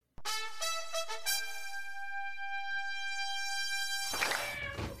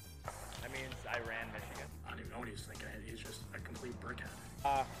just think he's just a complete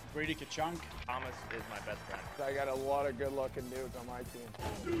brickhead. Rudy Kachunk. Thomas is my best friend. I got a lot of good-looking dudes on my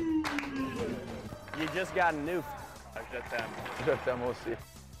team. You just got a noof. Just them, we'll see.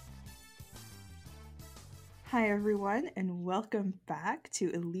 Hi everyone, and welcome back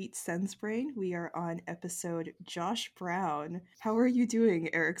to Elite Sens Brain. We are on episode Josh Brown. How are you doing,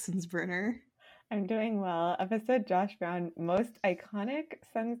 Eriksonsbrenner? I'm doing well. Episode Josh Brown, most iconic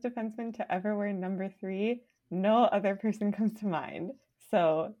Sens defenseman to ever wear number 3. No other person comes to mind.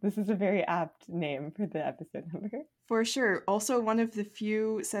 So this is a very apt name for the episode number. For sure. Also one of the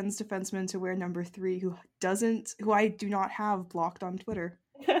few Sens defensemen to wear number 3 who I do not have blocked on Twitter.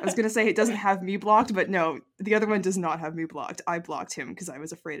 I was going to say it doesn't have me blocked, but no, the other one does not have me blocked. I blocked him because I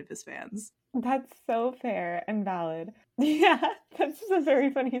was afraid of his fans. That's so fair and valid. Yeah, that's just a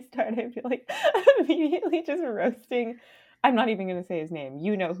very funny start. I feel like immediately just roasting. I'm not even going to say his name.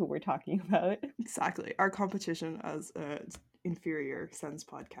 You know who we're talking about. Exactly. Our competition as an inferior Sens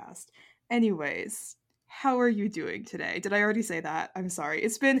podcast. Anyways, how are you doing today? Did I already say that? I'm sorry.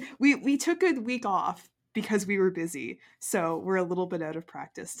 It's been, we took a week off because we were busy, so we're a little bit out of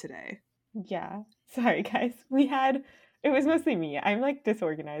practice today. Yeah. Sorry, guys. It was mostly me. I'm like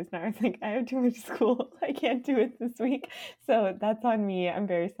disorganized now. I was like, I have too much school. I can't do it this week. So that's on me. I'm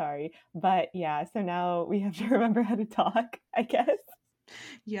very sorry. But yeah, so now we have to remember how to talk, I guess.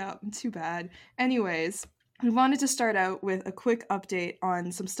 Yeah, too bad. Anyways, we wanted to start out with a quick update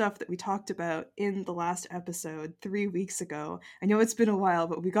on some stuff that we talked about in the last episode 3 weeks ago. I know it's been a while,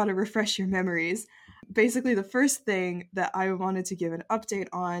 but we got to refresh your memories. Basically, the first thing that I wanted to give an update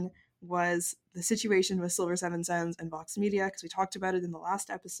on was the situation with Silver Seven Sens and Vox Media, because we talked about it in the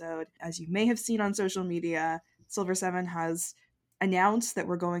last episode. As you may have seen on social media, Silver Seven has announced that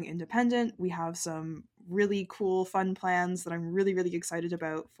we're going independent. We have some really cool, fun plans that I'm really, really excited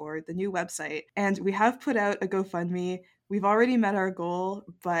about for the new website. And we have put out a GoFundMe. We've already met our goal,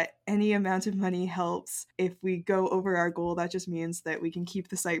 but any amount of money helps. If we go over our goal, that just means that we can keep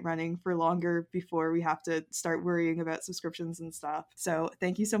the site running for longer before we have to start worrying about subscriptions and stuff. So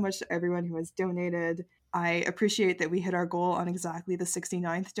thank you so much to everyone who has donated. I appreciate that we hit our goal on exactly the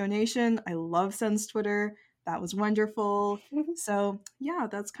 69th donation. I love Sens Twitter. That was wonderful. So yeah,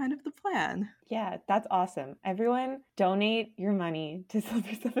 that's kind of the plan. Yeah, that's awesome. Everyone, donate your money to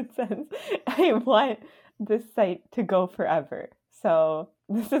Silver Seven Sens. I want this site to go forever. So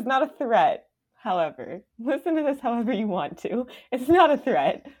this is not a threat. However, listen to this however you want to. It's not a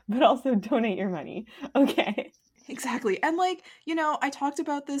threat, but also donate your money. Okay. Exactly. And I talked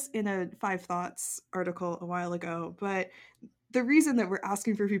about this in a 5 Thoughts article a while ago, but the reason that we're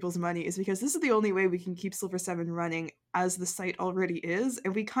asking for people's money is because this is the only way we can keep Silver 7 running as the site already is.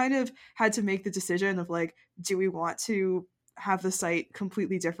 And we kind of had to make the decision of do we want to have the site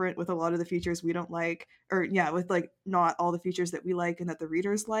completely different with a lot of the features we don't like, or with not all the features that we like and that the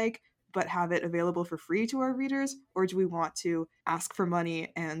readers like, but have it available for free to our readers? Or do we want to ask for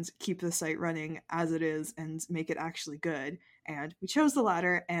money and keep the site running as it is and make it actually good? And we chose the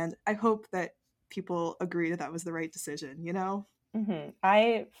latter, and I hope that people agree that that was the right decision, Mm-hmm.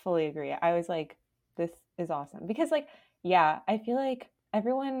 I fully agree. I was like, this is awesome. Because I feel like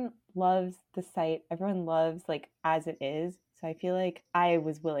everyone loves the site. Everyone loves as it is. So I feel like I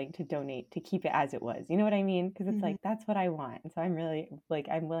was willing to donate to keep it as it was. You know what I mean? Because it's that's what I want. And so I'm really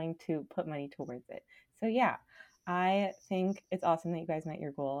I'm willing to put money towards it. So yeah, I think it's awesome that you guys met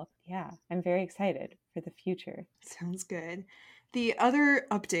your goal. Yeah, I'm very excited for the future. Sounds good. The other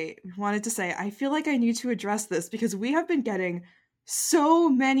update we wanted to say, I feel like I need to address this because we have been getting so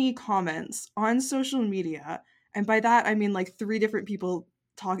many comments on social media. And by that, I mean 3 different people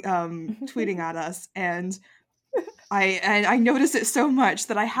tweeting at us. And I notice it so much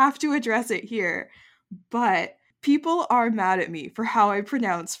that I have to address it here. But people are mad at me for how I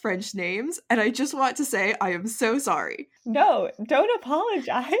pronounce French names. And I just want to say I am so sorry. No, don't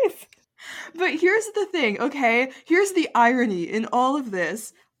apologize. But here's the thing, okay? Here's the irony in all of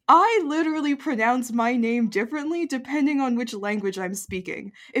this. I literally pronounce my name differently depending on which language I'm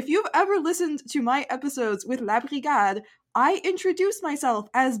speaking. If you've ever listened to my episodes with La Brigade, I introduce myself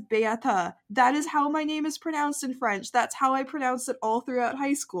as Beata. That is how my name is pronounced in French. That's how I pronounced it all throughout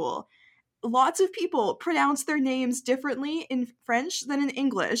high school. Lots of people pronounce their names differently in French than in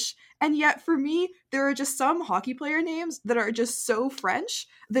English. And yet for me, there are just some hockey player names that are just so French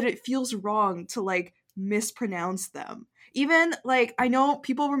that it feels wrong to mispronounce them. Even, like, I know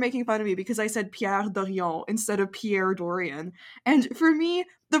people were making fun of me because I said Pierre Dorion instead of Pierre Dorian. And for me,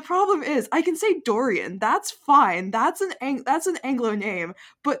 the problem is I can say Dorian. That's fine. That's an Anglo name.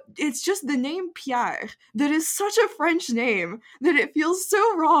 But it's just the name Pierre that is such a French name that it feels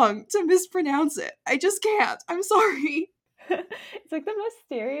so wrong to mispronounce it. I just can't. I'm sorry. It's like the most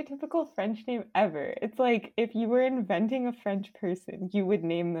stereotypical French name ever. It's like if you were inventing a French person, you would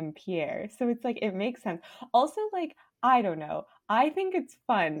name them Pierre. So it's like it makes sense. Also, like, I don't know. I think it's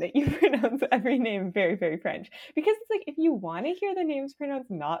fun that you pronounce every name very, very French. Because it's like if you want to hear the names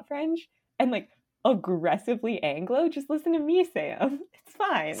pronounced not French and like aggressively Anglo, just listen to me say them. It's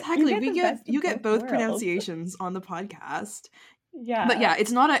fine. Exactly. You get both worlds. Pronunciations on the podcast. Yeah. But yeah,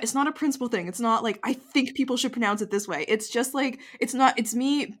 it's not a principal thing. It's not like I think people should pronounce it this way. It's just like it's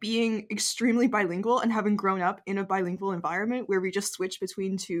me being extremely bilingual and having grown up in a bilingual environment where we just switch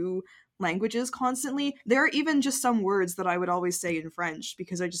between two languages constantly. There are even just some words that I would always say in French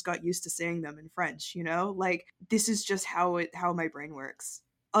because I just got used to saying them in French, you know? Like this is just how my brain works.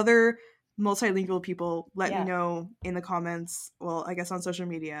 Other multilingual people, let me know in the comments, well, I guess on social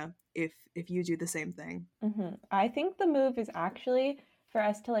media, if you do the same thing. Mm-hmm. I think the move is actually for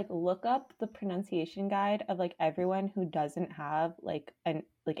us to like look up the pronunciation guide of like everyone who doesn't have like an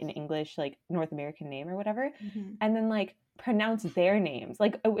English like North American name or whatever, and then like pronounce their names.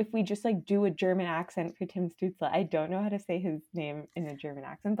 Like if we just like do a German accent for Tim Stützle, I don't know how to say his name in a German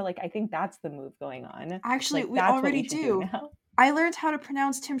accent, but like I think that's the move going on. Actually, like, we already do. now. I learned how to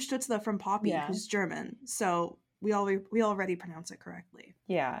pronounce Tim Stützle from Poppy, Yeah. who's German, so we already pronounce it correctly.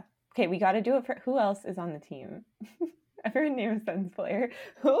 Yeah. Okay, we got to do it for who else is on the team. Everyone name a Sens player.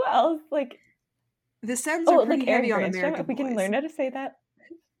 Who else? Like the Sens are pretty like heavy Eric on Brandstrom, American if we can boys. learn how to say that.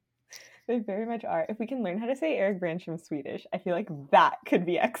 They very much are. If we can learn how to say Eric Brandstrom Swedish, I feel like that could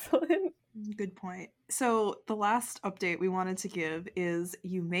be excellent. Good point. So the last update we wanted to give is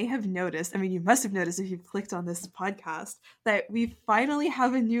you may have noticed, I mean, you must have noticed if you've clicked on this podcast, that we finally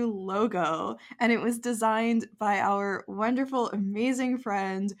have a new logo, and it was designed by our wonderful, amazing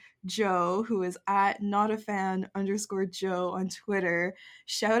friend, Joe, who is at notafan_Joe on Twitter.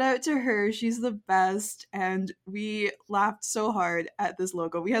 Shout out to her. She's the best, and we laughed so hard at this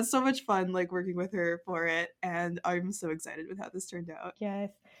logo. We had so much fun like working with her for it, and I'm so excited with how this turned out.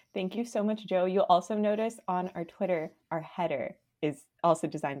 Yes. Thank you so much, Joe. You'll also notice on our Twitter, our header is also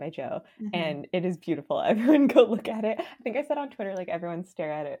designed by Joe, and it is beautiful. Everyone go look at it. I think I said on Twitter, like, everyone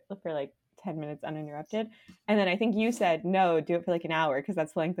stare at it for like 10 minutes uninterrupted. And then I think you said, no, do it for like an hour because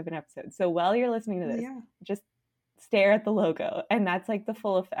that's the length of an episode. So while you're listening to this, just stare at the logo. And that's like the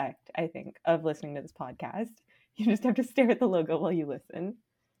full effect, I think, of listening to this podcast. You just have to stare at the logo while you listen.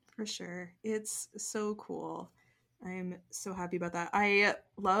 For sure. It's so cool. I'm so happy about that. I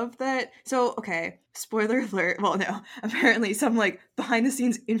love that. So, okay, spoiler alert. Well, no, apparently some like behind the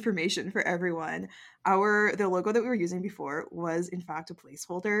scenes information for everyone. The logo that we were using before was in fact a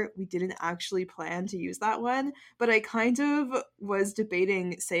placeholder. We didn't actually plan to use that one, but I kind of was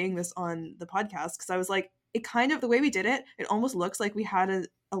debating saying this on the podcast because I was like, it kind of, the way we did it, it almost looks like we had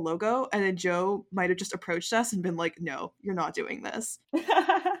a logo and then Joe might have just approached us and been like, no, you're not doing this.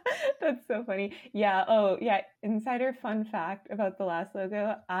 That's so funny. Yeah. Oh, yeah. Insider fun fact about the last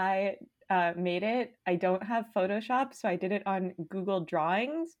logo. I made it. I don't have Photoshop, so I did it on Google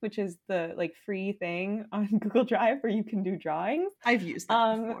Drawings, which is the like free thing on Google Drive where you can do drawings. I've used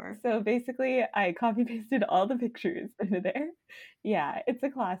that before. So basically, I copy pasted all the pictures into there. Yeah, it's a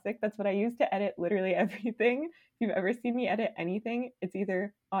classic. That's what I use to edit literally everything. If you've ever seen me edit anything, it's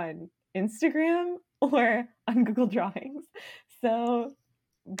either on Instagram or on Google Drawings. So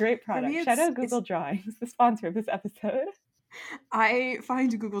great product. Shout out Google Drawings, the sponsor of this episode. I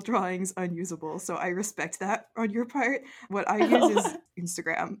find Google Drawings unusable, so I respect that on your part. What I use is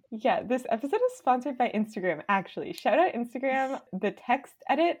Instagram. Yeah, this episode is sponsored by Instagram, actually. Shout out Instagram. The text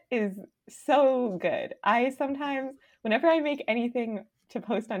edit is so good. I sometimes, whenever I make anything to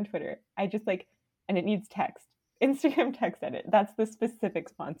post on Twitter, I just like, and it needs text. Instagram text edit. That's the specific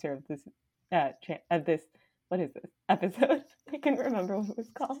sponsor of this, what is this episode? I couldn't remember what it was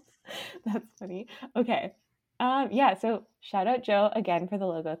called. That's funny. Okay. Yeah, so shout out Joe again for the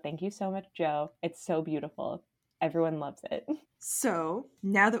logo. Thank you so much, Joe. It's so beautiful. Everyone loves it. So,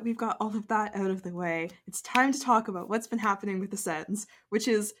 now that we've got all of that out of the way, it's time to talk about what's been happening with the Sens, which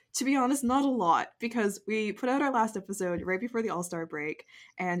is, to be honest, not a lot, because we put out our last episode right before the All-Star break,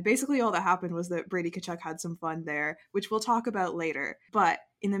 and basically all that happened was that Brady Tkachuk had some fun there, which we'll talk about later. But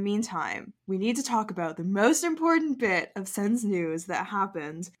in the meantime, we need to talk about the most important bit of Sens news that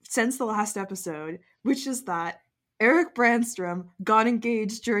happened since the last episode, which is that Eric Brandstrom got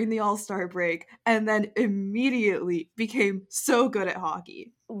engaged during the All-Star break and then immediately became so good at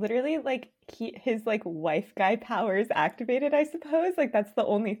hockey. Literally, like, his like wife guy powers activated, I suppose. Like, that's the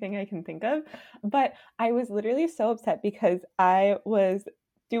only thing I can think of. But I was literally so upset because I was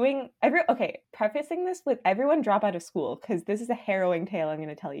doing prefacing this with everyone drop out of school, because this is a harrowing tale I'm going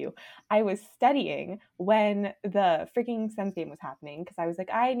to tell you. I was studying when the freaking Sens game was happening because I was like,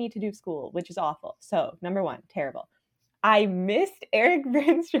 I need to do school, which is awful. So, number one, terrible. I missed Eric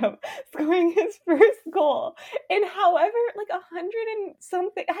Brandstrom scoring his first goal in however, like 100 and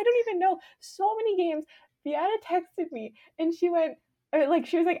something. I don't even know. So many games. Beata texted me and she went, or like,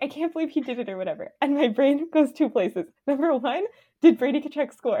 she was like, I can't believe he did it or whatever. And my brain goes two places. Number one, did Brady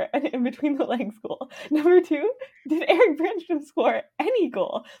Tkachuk score an in between the legs goal? Number two, did Eric Brandstrom score any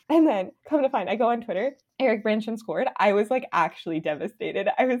goal? And then come to find, I go on Twitter, Eric Brandstrom scored. I was like actually devastated.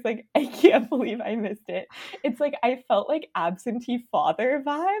 I was like, I can't believe I missed it. It's like I felt like absentee father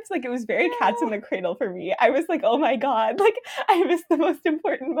vibes. Like it was very Cats in the Cradle for me. I was like, oh my God, like I missed the most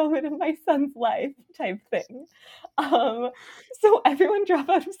important moment of my son's life type thing. So everyone drop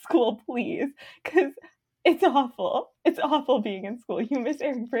out of school, please, because it's awful. It's awful being in school. You miss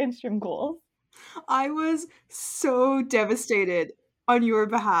Eric Brandstrom goals. I was so devastated on your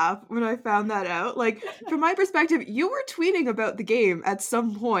behalf when I found that out. Like, from my perspective, you were tweeting about the game at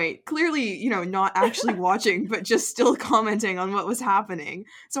some point. Clearly, you know, not actually watching, but just still commenting on what was happening.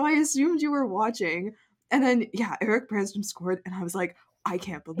 So I assumed you were watching. And then, yeah, Eric Brandstrom scored, and I was like, I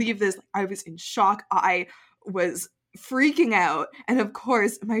can't believe this. I was in shock. I was freaking out. And of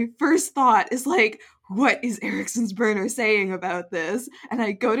course, my first thought is like, what is Erickson's burner saying about this? And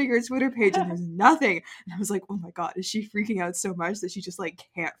I go to your Twitter page and there's nothing. And I was like, oh my God, is she freaking out so much that she just like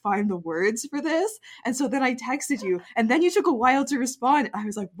can't find the words for this? And so then I texted you and then you took a while to respond. I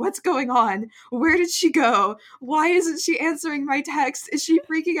was like, what's going on? Where did she go? Why isn't she answering my text? Is she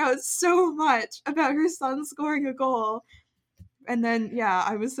freaking out so much about her son scoring a goal? And then, yeah,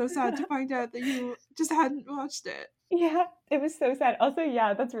 I was so sad to find out that you just hadn't watched it. Yeah, it was so sad. Also,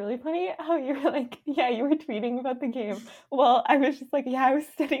 yeah, that's really funny how you were like, yeah, you were tweeting about the game. Well, I was just like, yeah, I was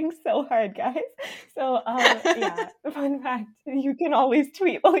studying so hard, guys. So, yeah, fun fact, you can always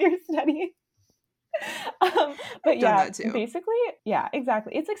tweet while you're studying. But yeah, basically, yeah,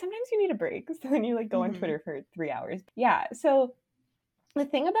 exactly. It's like sometimes you need a break. So then you like go on Twitter for 3 hours. Yeah, so the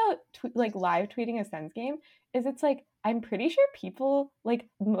thing about like live tweeting a Sens game is it's like, I'm pretty sure people like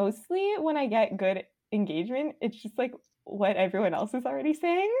mostly when I get good engagement, it's just like what everyone else is already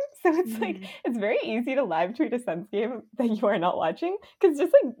saying. So it's like it's very easy to live tweet a Sens game that you are not watching, because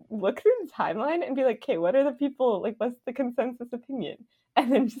just like look through the timeline and be like, okay, what are the people like, what's the consensus opinion, and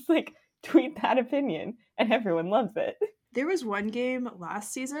then just like tweet that opinion and everyone loves it. There was one game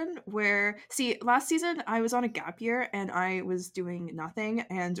last season where, last season I was on a gap year and I was doing nothing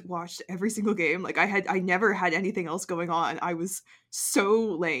and watched every single game. Like I never had anything else going on. I was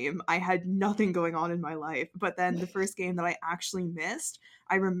so lame. I had nothing going on in my life. But then the first game that I actually missed,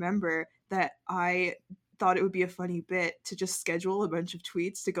 I remember that I thought it would be a funny bit to just schedule a bunch of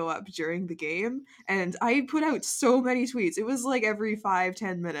tweets to go up during the game. And I put out so many tweets. It was like every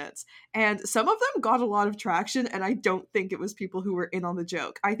 5-10 minutes. And some of them got a lot of traction, and I don't think it was people who were in on the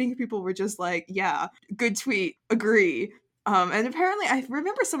joke. I think people were just like, yeah, good tweet, agree. And apparently I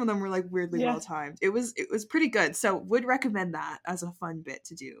remember some of them were like weirdly well timed. It was pretty good. So would recommend that as a fun bit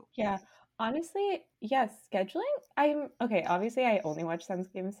to do. Yeah. Honestly, yes, scheduling, obviously I only watch Sens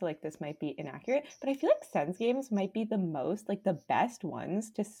games, so like this might be inaccurate, but I feel like Sens games might be the most, like the best ones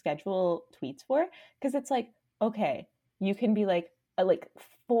to schedule tweets for, because it's like, okay, you can be like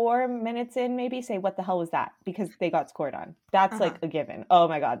 4 minutes in, maybe say, what the hell was that? Because they got scored on. That's like a given. Oh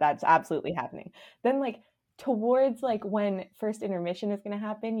my God, that's absolutely happening. Then like towards like when first intermission is going to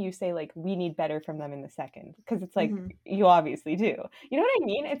happen, you say like, we need better from them in the second, because it's like you obviously do, you know what I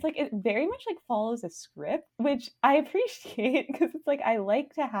mean? It's like it very much like follows a script, which I appreciate, because it's like I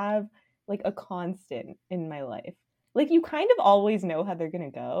like to have like a constant in my life. Like you kind of always know how they're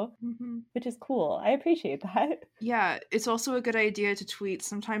gonna go, which is cool. I appreciate that. Yeah, it's also a good idea to tweet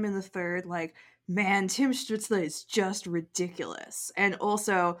sometime in the third like, man, Tim Stützle is just ridiculous, and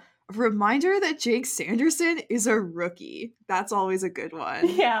also reminder that Jake Sanderson is a rookie. That's always a good one.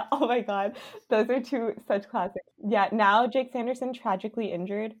 Yeah, oh my God. Those are two such classics. Yeah, now Jake Sanderson tragically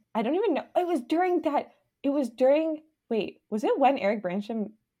injured. I don't even know. Was it when Eric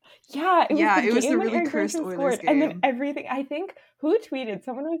Brandstrom? Yeah, it was the really cursed Oilers game. And then everything, I think, who tweeted?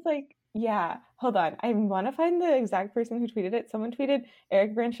 Someone was like, yeah, hold on. I want to find the exact person who tweeted it. Someone tweeted,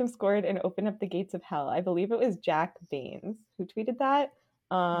 Eric Brandstrom scored and opened up the gates of hell. I believe it was Jack Baines who tweeted that.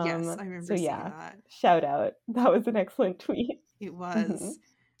 Yes, I So remember seeing yeah, that. shout out. That was an excellent tweet. It Mhm. was.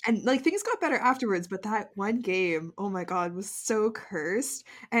 And like things got better afterwards, but that one game, oh my god, was so cursed.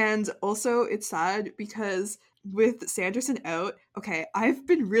 And also it's sad because with Sanderson out, okay, I've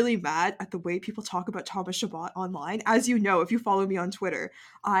been really mad at the way people talk about Thomas Chabot online. As you know, if you follow me on Twitter,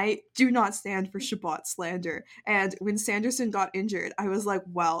 I do not stand for Chabot slander. And when Sanderson got injured, I was like,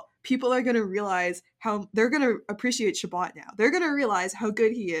 well, people are going to realize how they're going to appreciate Chabot now. They're going to realize how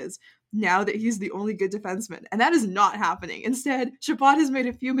good he is now that he's the only good defenseman. And that is not happening. Instead, Chabot has made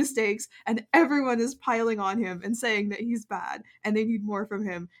a few mistakes and everyone is piling on him and saying that he's bad and they need more from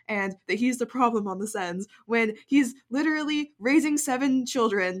him and that he's the problem on the Sens when he's literally raising 7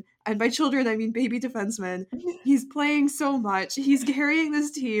 children. And by children, I mean baby defensemen. He's playing so much. He's carrying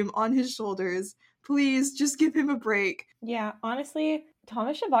this team on his shoulders. Please just give him a break. Yeah, honestly,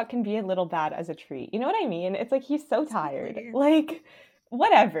 Thomas Chabot can be a little bad as a treat. You know what I mean? It's like he's so tired. Exactly. Like,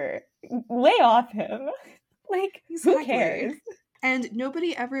 whatever. Lay off him. Like, who Exactly. cares? And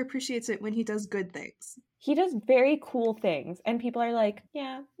nobody ever appreciates it when he does good things. He does very cool things, and people are like,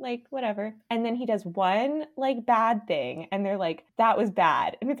 yeah, like, whatever. And then he does one, like, bad thing, and they're like, that was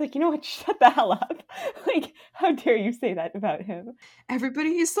bad. And it's like, you know what? Shut the hell up. Like, how dare you say that about him?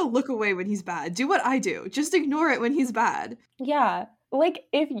 Everybody needs to look away when he's bad. Do what I do. Just ignore it when he's bad. Yeah. Like,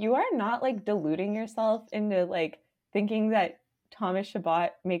 if you are not, like, deluding yourself into, like, thinking that Thomas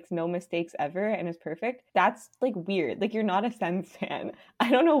Chabot makes no mistakes ever and is perfect, that's, like, weird. Like, you're not a Sens fan. I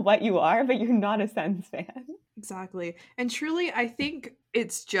don't know what you are, but you're not a Sens fan. Exactly. And truly, I think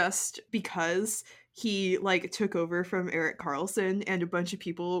it's just because he like took over from Eric Carlson and a bunch of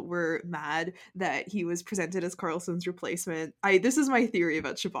people were mad that he was presented as Carlson's replacement. This is my theory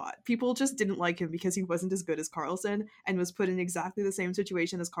about Chabot. People just didn't like him because he wasn't as good as Carlson and was put in exactly the same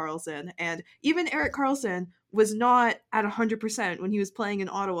situation as Carlson. And even Eric Carlson was not at 100% when he was playing in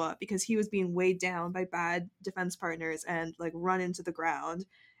Ottawa because he was being weighed down by bad defense partners and like run into the ground.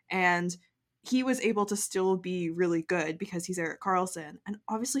 And he was able to still be really good because he's Eric Carlson. And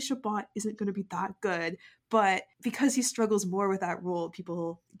obviously Chabot isn't going to be that good, but because he struggles more with that role,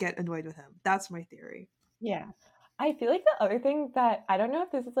 people get annoyed with him. That's my theory. Yeah. I feel like the other thing that I don't know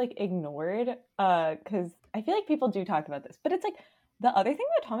if this is like ignored, because I feel like people do talk about this, but it's like the other thing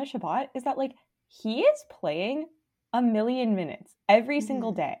about Thomas Chabot is that like he is playing a million minutes every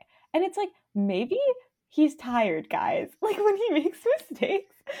single day. And it's like maybe he's tired, guys. Like when he makes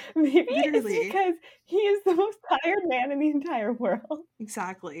mistakes, maybe Literally. it's because he is the most tired man in the entire world.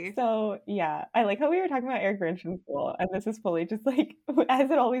 Exactly. So yeah, I like how we were talking about Eric Brinchon's goal, and this is fully just like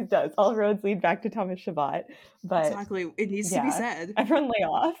as it always does. All roads lead back to Thomas Chabot. But exactly, it needs to be said. Everyone lay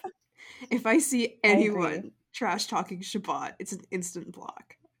off. If I see anyone trash talking Chabot, it's an instant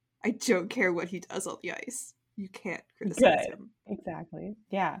block. I don't care what he does on the ice. You can't criticize him. Exactly.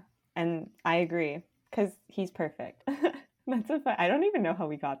 Yeah, and I agree. Because he's perfect. That's so fun. I don't even know how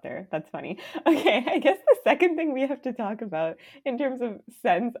we got there. That's funny. Okay, I guess the second thing we have to talk about in terms of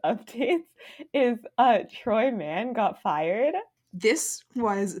Sens updates is Troy Mann got fired. This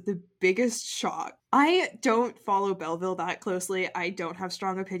was the biggest shock. I don't follow Belleville that closely. I don't have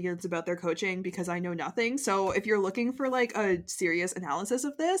strong opinions about their coaching because I know nothing. So if you're looking for like a serious analysis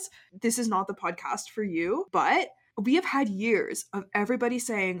of this, this is not the podcast for you. But we have had years of everybody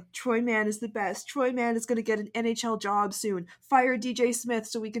saying Troy Mann is the best. Troy Mann is going to get an NHL job soon. Fire DJ Smith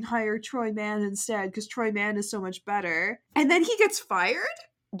so we can hire Troy Mann instead because Troy Mann is so much better. And then he gets fired?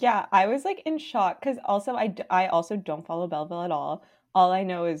 Yeah, I was like in shock because also I also don't follow Belleville at all. All I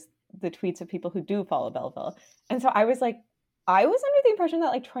know is the tweets of people who do follow Belleville. And so I was like, I was under the impression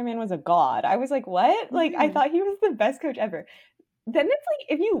that like Troy Mann was a god. I was like, what? Like I thought he was the best coach ever. Then it's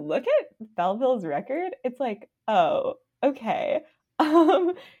like if you look at Belleville's record, it's like, oh, okay.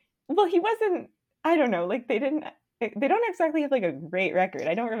 Well, he wasn't. I don't know. Like they don't exactly have like a great record.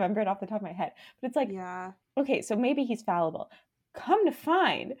 I don't remember it off the top of my head. But it's like, yeah, okay, so maybe he's fallible. Come to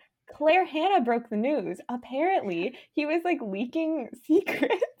find, Claire Hanna broke the news. Apparently, he was like leaking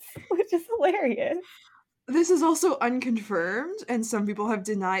secrets, which is hilarious. This is also unconfirmed, and some people have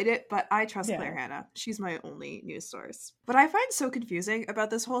denied it, but I trust Claire Hanna. She's my only news source. What I find so confusing about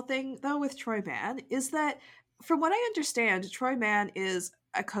this whole thing, though, with Troy Mann, is that, from what I understand, Troy Mann is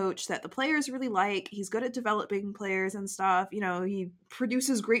a coach that the players really like. He's good at developing players and stuff. You know, he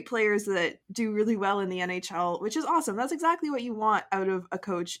produces great players that do really well in the NHL, which is awesome. That's exactly what you want out of a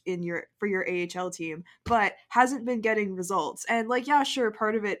coach for your AHL team, but hasn't been getting results. And like, yeah, sure,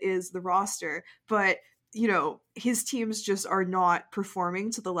 part of it is the roster, but you know, his teams just are not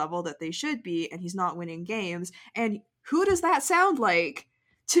performing to the level that they should be, and he's not winning games. And who does that sound like?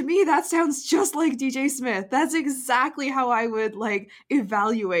 To me, that sounds just like DJ Smith. That's exactly how I would like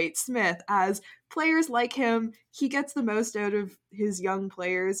evaluate Smith as players like him. He gets the most out of his young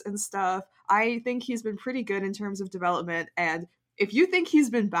players and stuff. I think he's been pretty good in terms of development. And if you think he's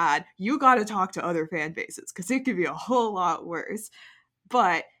been bad, you got to talk to other fan bases because it could be a whole lot worse.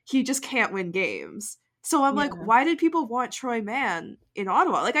 But he just can't win games. So I'm like, why did people want Troy Mann in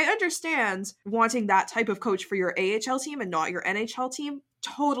Ottawa? Like, I understand wanting that type of coach for your AHL team and not your NHL team.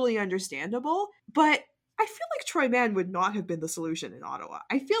 Totally understandable. But I feel like Troy Mann would not have been the solution in Ottawa.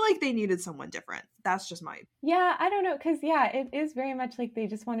 I feel like they needed someone different. That's just my... Yeah, I don't know. Because, yeah, it is very much like they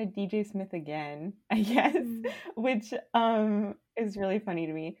just wanted DJ Smith again, I guess, which is really funny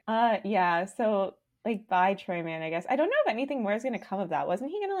to me. Yeah, so... like, by Troy Mann, I guess. I don't know if anything more is going to come of that.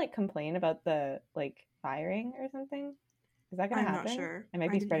 Wasn't he going to, like, complain about the, like, firing or something? Is that going to happen? I'm not sure. I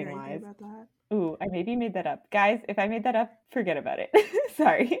might be spreading lies. About that. Ooh, I maybe made that up. Guys, if I made that up, forget about it.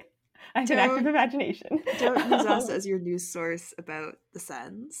 Sorry. I have an active imagination. Don't use us as your news source about the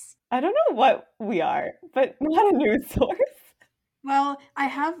Sens. I don't know what we are, but not a news source. Well, I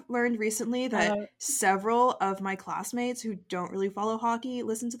have learned recently that several of my classmates who don't really follow hockey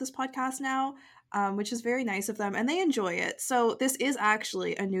listen to this podcast now, which is very nice of them, and they enjoy it. So this is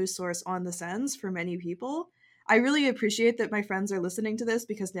actually a news source on the Sens for many people. I really appreciate that my friends are listening to this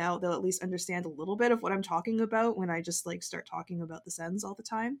because now they'll at least understand a little bit of what I'm talking about when I just like start talking about the Sens all the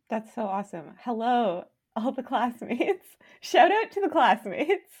time. That's so awesome. Hello, all the classmates. Shout out to the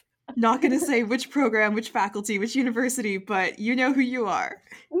classmates. Not going to say which program, which faculty, which university, but you know who you are.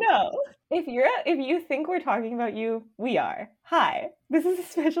 No. If you think we're talking about you, we are. Hi. This is a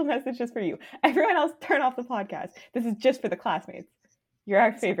special message just for you. Everyone else, turn off the podcast. This is just for the classmates. You're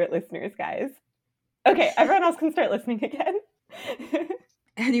our favorite listeners, guys. Okay, everyone else can start listening again.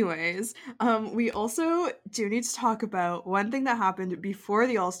 Anyways, we also do need to talk about one thing that happened before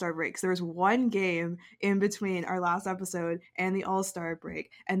the All-Star break. So there was one game in between our last episode and the All-Star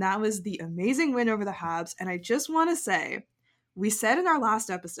break, and that was the amazing win over the Habs. And I just want to say, we said in our last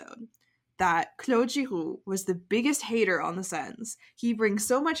episode that Claude Giroux was the biggest hater on the Sens. He brings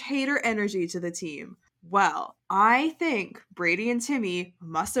so much hater energy to the team. Well, I think Brady and Timmy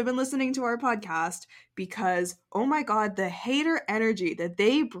must have been listening to our podcast because, oh my god, the hater energy that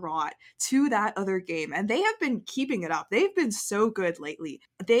they brought to that other game, and they have been keeping it up. They've been so good lately.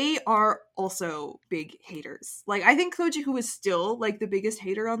 They are also big haters. Like, I think Claude Giroux is still, like, the biggest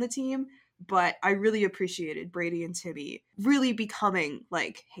hater on the team, but I really appreciated Brady and Timmy really becoming,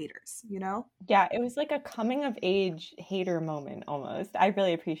 like, haters, you know? Yeah, it was like a coming-of-age hater moment, almost. I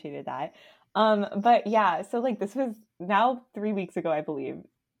really appreciated that. But yeah, so like this was now 3 weeks ago, I believe.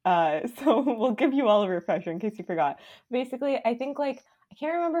 So we'll give you all a refresher in case you forgot. Basically, I think like I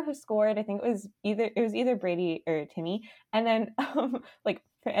can't remember who scored. I think it was either Brady or Timmy, and then like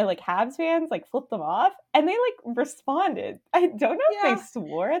Habs fans like flipped them off, and they like responded. I don't know if they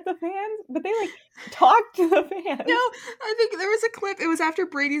swore at the fans, but they like talked to the fans. No, I think there was a clip. It was after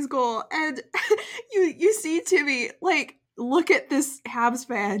Brady's goal, and you see Timmy like look at this Habs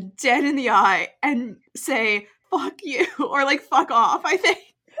fan dead in the eye and say, fuck you, or like, fuck off, I think.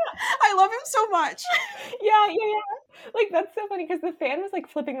 I love him so much. Yeah. Like, that's so funny because the fan was like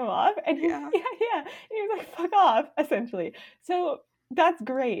flipping him off and he was like, fuck off, essentially. So that's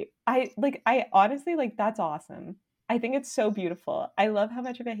great. I honestly, like, that's awesome. I think it's so beautiful. I love how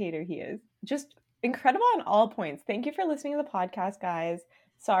much of a hater he is. Just incredible on all points. Thank you for listening to the podcast, guys.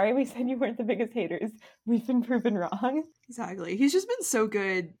 Sorry we said you weren't the biggest haters. We've been proven wrong. Exactly. He's just been so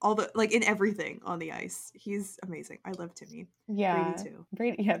good in everything on the ice. He's amazing. I love Timmy. Yeah. Brady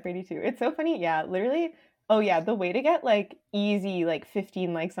too. Brady too. It's so funny. Yeah, literally. Oh yeah, the way to get like easy like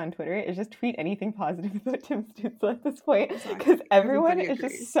 15 likes on Twitter is just tweet anything positive about Tim Stützle at this point. Because everyone is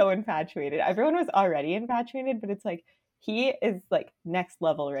just so infatuated. Everyone was already infatuated, but it's like he is like next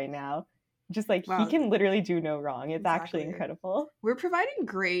level right now. Just like he can literally do no wrong. It's actually incredible. We're providing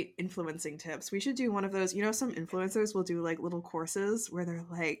great influencing tips. We should do one of those. You know, some influencers will do like little courses where they're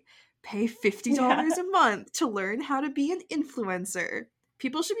like, pay $50 a month to learn how to be an influencer.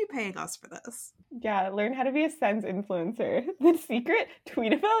 People should be paying us for this. Yeah, learn how to be a Sens influencer. The secret,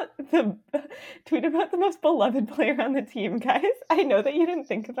 tweet about the most beloved player on the team, guys. I know that you didn't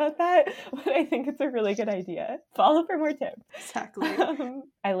think about that, but I think it's a really good idea. Follow for more tips. Exactly.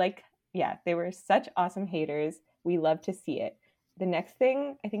 They were such awesome haters. We love to see it. The next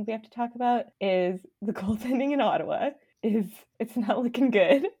thing I think we have to talk about is the goaltending in Ottawa. It's not looking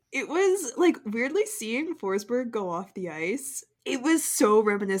good. It was like weirdly seeing Forsberg go off the ice. It was so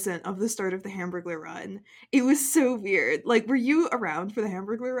reminiscent of the start of the Hamburglar run. It was so weird. Like, were you around for the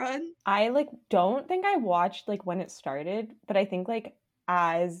Hamburglar run? I don't think I watched when it started, but I think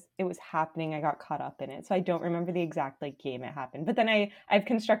as it was happening, I got caught up in it. So I don't remember the exact like game it happened. But then I've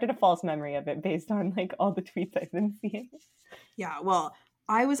constructed a false memory of it based on like all the tweets I've been seeing. Yeah, well,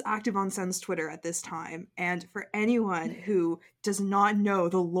 I was active on Sens Twitter at this time, and for anyone who does not know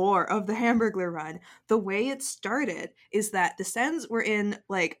the lore of the Hamburglar run, the way it started is that the Sens were in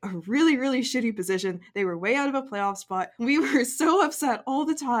like a really, really shitty position. They were way out of a playoff spot. We were so upset all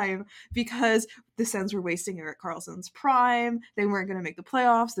the time because the Sens were wasting Erik Karlsson's prime. They weren't going to make the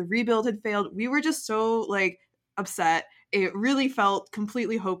playoffs. The rebuild had failed. We were just so like upset. It really felt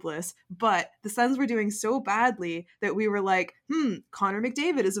completely hopeless, but the Sens were doing so badly that we were like, Connor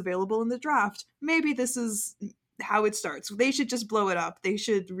McDavid is available in the draft. Maybe this is how it starts. They should just blow it up. They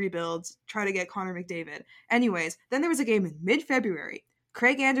should rebuild, try to get Connor McDavid. Anyways, then there was a game in mid-February.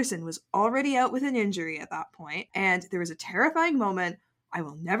 Craig Anderson was already out with an injury at that point, and there was a terrifying moment. I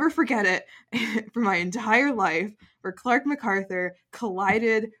will never forget it for my entire life, where Clark MacArthur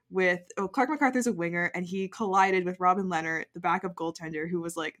collided with, Clark MacArthur's a winger, and he collided with Robin Leonard, the backup goaltender, who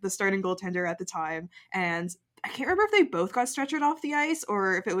was like the starting goaltender at the time. And I can't remember if they both got stretchered off the ice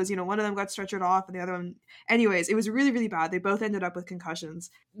or if it was, one of them got stretchered off and the other one. Anyways, it was really, really bad. They both ended up with concussions.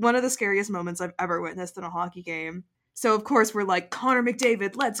 One of the scariest moments I've ever witnessed in a hockey game. So, of course, we're like, Connor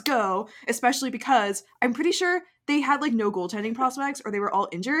McDavid, let's go. Especially because I'm pretty sure they had like no goaltending prospects or they were all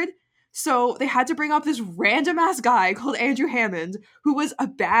injured. So they had to bring up this random ass guy called Andrew Hammond, who was a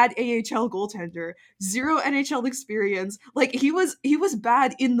bad AHL goaltender, 0 NHL experience. Like he was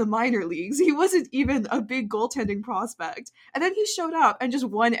bad in the minor leagues. He wasn't even a big goaltending prospect. And then he showed up and just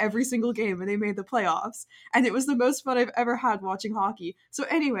won every single game and they made the playoffs. And it was the most fun I've ever had watching hockey. So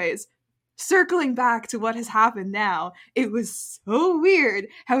anyways, circling back to what has happened now, it was so weird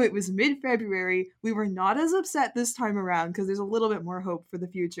how it was mid-February. We were not as upset this time around because there's a little bit more hope for the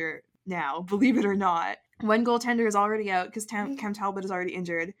future now, believe it or not. One goaltender is already out because Cam Talbot is already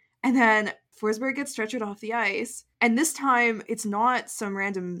injured. And then Forsberg gets stretchered off the ice. And this time, it's not some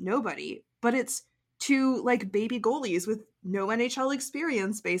random nobody, but it's two like baby goalies with no NHL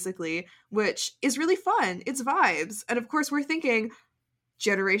experience, basically, which is really fun. It's vibes. And of course, we're thinking,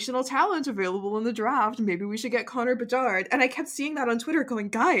 generational talent available in the draft. Maybe we should get Connor Bedard. And I kept seeing that on Twitter going,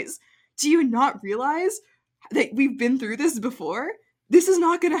 guys, do you not realize that we've been through this before? This is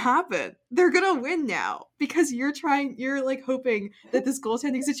not going to happen. They're going to win now because you're like hoping that this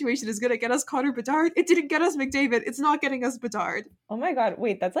goaltending situation is going to get us Connor Bedard. It didn't get us McDavid. It's not getting us Bedard. Oh my God.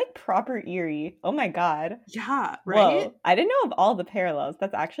 Wait, that's like proper eerie. Oh my God. Yeah, right? Whoa. I didn't know of all the parallels.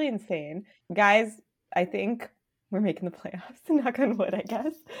 That's actually insane. Guys, I think we're making the playoffs. Knock on wood, I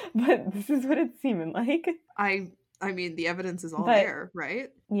guess. But this is what it's seeming like. I mean, the evidence is all there,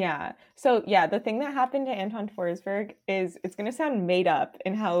 right? Yeah. So, yeah, the thing that happened to Anton Forsberg is, it's going to sound made up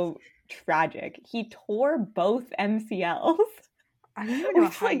in how tragic. He tore both MCLs. I don't even know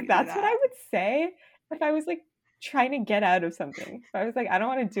how like, that's what I would say if I was, like, trying to get out of something. If I was like, I don't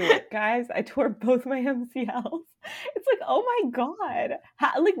want to do it. Guys, I tore both my MCLs. It's like, oh my God.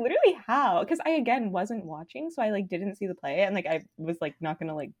 How, like, literally how? Because I, again, wasn't watching, so I, like, didn't see the play. And, like, I was, like, not going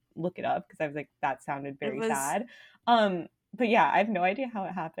to, like, look it up because I was like, that sounded very sad. But yeah, I have no idea how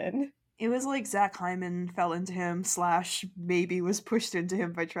it happened. It was like Zach Hyman fell into him / maybe was pushed into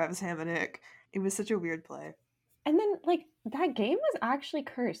him by Travis Hamonic. It was such a weird play. And then, like, that game was actually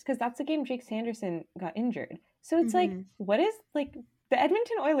cursed because that's the game Jake Sanderson got injured. So it's like, what is, like, the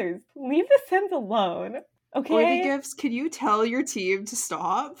Edmonton Oilers, leave the Sens alone, okay? Oily Gifts, can you tell your team to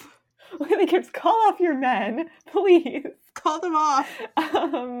stop? Oily Gifts, call off your men, please. Call them off.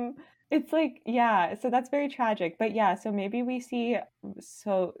 It's like, yeah, so that's very tragic. But yeah, so maybe we see, I'm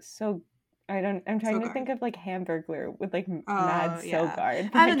trying to think of like Hamburglar with like Mad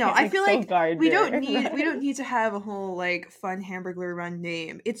Sogard. I don't know. I feel like Sogard we don't need to have a whole like fun Hamburglar run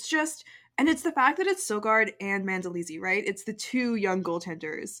name. It's just, and it's the fact that it's Sogard and Mandolese, right? It's the two young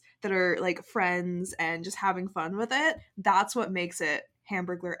goaltenders that are like friends and just having fun with it. That's what makes it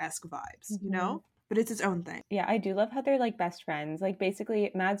Hamburglar-esque vibes, you know? But it's its own thing. Yeah, I do love how they're like best friends. Like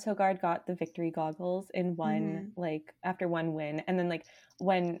basically Mad Sogard got the victory goggles in one like after one win, and then like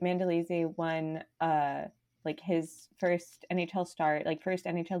when Mandolese won like his first NHL start, like first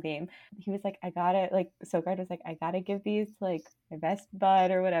NHL game, he was like, I gotta, like, Sogard was like, I gotta give these to like my best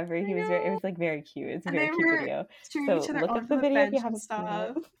bud or whatever. It was like very cute. It's a very cute video. So look up the video if you haven't seen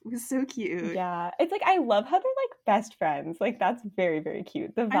it. It was so cute. Yeah, it's like I love how they're like best friends. Like that's very, very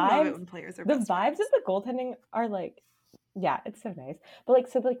cute. The vibes, I love it when players are best friends. Of the goaltending are like, yeah, it's so nice. But like,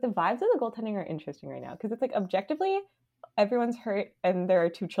 so like the vibes of the goaltending are interesting right now because it's like objectively, everyone's hurt and there are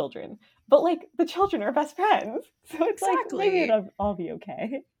two children, but like the children are best friends, so it's like maybe it'll all be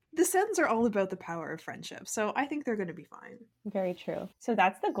okay. the Sens are all about the power of friendship, so I think they're going to be fine. Very true. So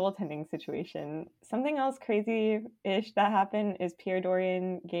that's the goaltending situation. Something else crazy-ish that happened is Pierre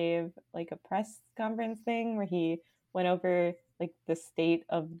Dorian gave like a press conference thing where he went over like the state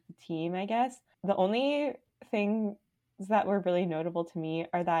of the team, I guess. The only things that were really notable to me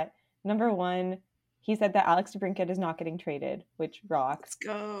are that, number one, he said that Alex DeBrincat is not getting traded, which rocks.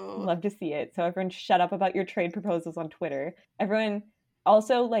 Let's go. Love to see it. So everyone shut up about your trade proposals on Twitter. Everyone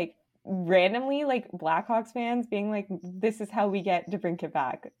also like randomly like Blackhawks fans being like, this is how we get DeBrincat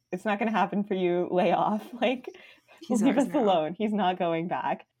back. It's not going to happen for you. Lay off. Like, leave us alone. He's not going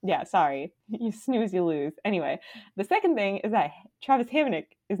back. Yeah, sorry. You snooze, you lose. Anyway, the second thing is that Travis Hamonic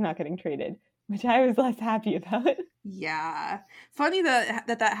is not getting traded, which I was less happy about. Yeah. Funny that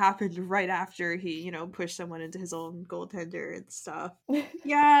happened right after he, pushed someone into his own goaltender and stuff.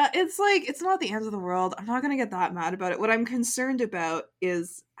 Yeah, it's like, it's not the end of the world. I'm not going to get that mad about it. What I'm concerned about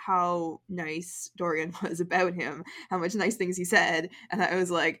is how nice Dorian was about him, how much nice things he said. And I was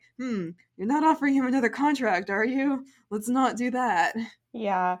like, you're not offering him another contract, are you? Let's not do that.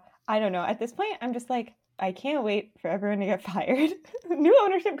 Yeah, I don't know. At this point, I'm just like, I can't wait for everyone to get fired. New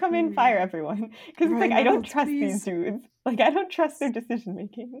ownership come in, fire everyone. Because it's like, I don't trust these dudes. Like, I don't trust their decision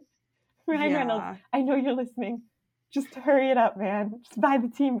making. Ryan Reynolds, I know you're listening. Just hurry it up, man. Just buy the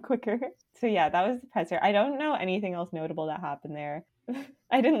team quicker. So yeah, that was the presser. I don't know anything else notable that happened there.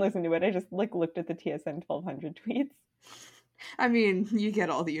 I didn't listen to it. I just looked at the TSN 1200 tweets. I mean, you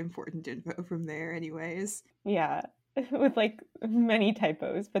get all the important info from there anyways. Yeah. With many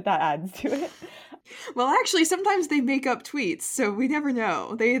typos, but that adds to it. Well, actually, sometimes they make up tweets, so we never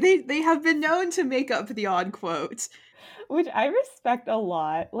know. They have been known to make up the odd quote, which I respect a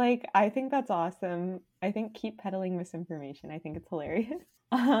lot. I think that's awesome. I think keep peddling misinformation. I think it's hilarious.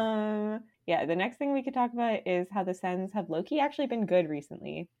 Yeah, the next thing we could talk about is how the Sens have low-key actually been good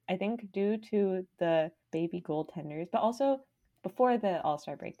recently. I think due to the baby goaltenders, but also before the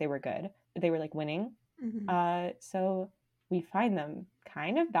All-Star break, they were good. They were winning. Mm-hmm. So we find them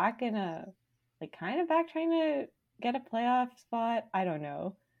kind of back trying to get a playoff spot. I don't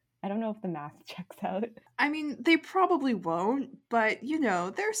know if the math checks out. I mean, they probably won't, but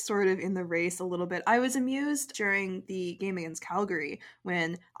they're sort of in the race a little bit. I was amused during the game against Calgary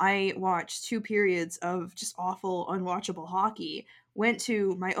when I watched 2 periods of just awful, unwatchable hockey, went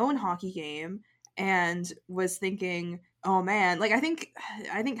to my own hockey game and was thinking, oh man, I think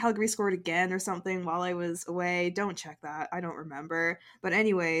Calgary scored again or something while I was away. Don't check that. I don't remember. But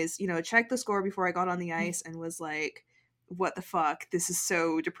anyways, checked the score before I got on the ice and was like, what the fuck? This is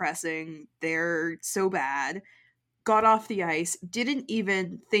so depressing. They're so bad. Got off the ice, didn't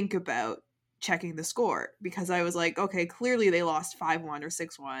even think about checking the score because I was like, okay, clearly they lost 5-1 or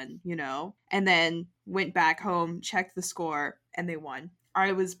 6-1, and then went back home, checked the score, and they won.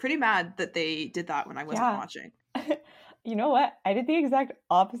 I was pretty mad that they did that when I wasn't watching. You know what? I did the exact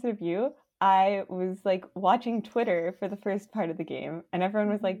opposite of you. I was watching Twitter for the first part of the game, and everyone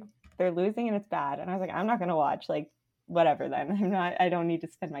was like, they're losing and it's bad. And I was like, I'm not going to watch. Whatever then. I don't need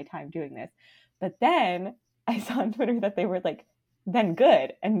to spend my time doing this. But then I saw on Twitter that they were then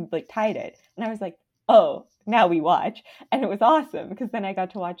good and tied it. And I was like, oh, now we watch. And it was awesome because then I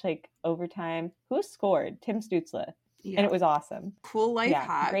got to watch overtime. Who scored? Tim Stützle. Yeah. And it was awesome. Cool life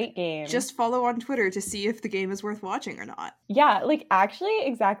hack. Great game. Just follow on Twitter to see if the game is worth watching or not. Yeah, actually,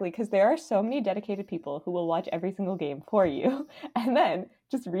 exactly, because there are so many dedicated people who will watch every single game for you, and then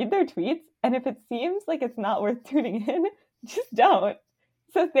just read their tweets, and if it seems like it's not worth tuning in, just don't.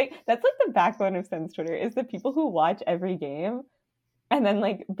 So that's the backbone of Sens Twitter, is the people who watch every game, and then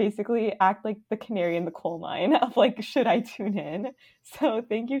basically act like the canary in the coal mine of should I tune in? So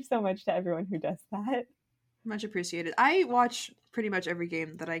thank you so much to everyone who does that. Much appreciated. I watch pretty much every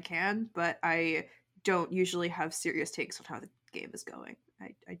game that I can, but I don't usually have serious takes on how the game is going.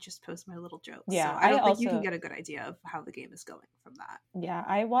 I just post my little jokes. Yeah, so I don't think you can get a good idea of how the game is going from that. Yeah,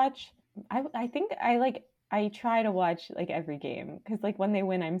 I think I try to watch every game because when they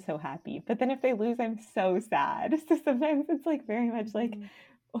win I'm so happy, but then if they lose I'm so sad. So sometimes it's very much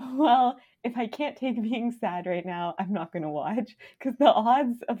well, if I can't take being sad right now, I'm not going to watch because the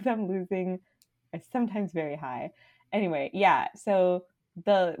odds of them losing are sometimes very high. Anyway, yeah, so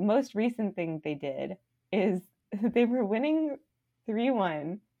the most recent thing they did is they were winning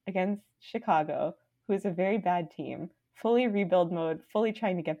 3-1 against Chicago, who is a very bad team, fully rebuild mode, fully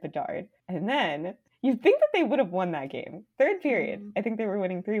trying to get Bedard. And then you'd think that they would have won that game. Third period, I think they were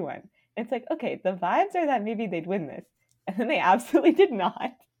winning 3-1. It's okay, the vibes are that maybe they'd win this. And then they absolutely did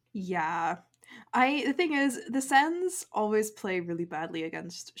not. Yeah. The thing is, the Sens always play really badly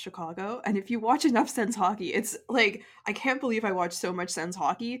against Chicago, and if you watch enough Sens hockey, it's like I can't believe I watch so much Sens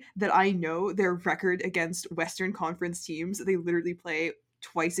hockey that I know their record against Western Conference teams. They literally play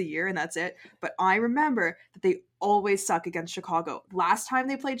twice a year and that's it. But I remember that they always suck against Chicago. Last time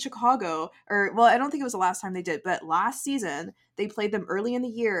they played Chicago, or well, I don't think it was the last time they did, but last season they played them early in the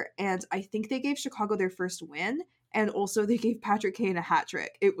year, and I think they gave Chicago their first win. And also, they gave Patrick Kane a hat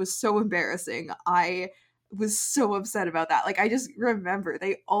trick. It was so embarrassing. I was so upset about that. Like, I just remember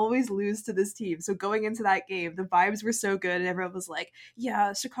they always lose to this team. So going into that game, the vibes were so good, and everyone was like,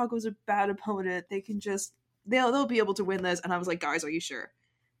 "Yeah, Chicago's a bad opponent. They can just they'll be able to win this." And I was like, "Guys, are you sure?"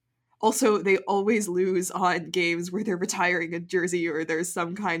 Also, they always lose on games where they're retiring a jersey or there's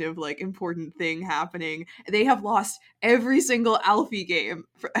some kind of like important thing happening. They have lost every single Alfie game,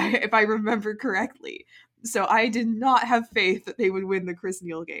 if I remember correctly. So I did not have faith that they would win the Chris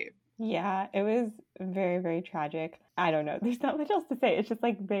Neal game. Yeah, it was very, very tragic. I don't know. There's not much else to say. It's just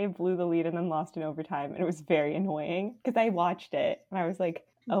like they blew the lead and then lost in overtime. And it was very annoying because I watched it and I was like,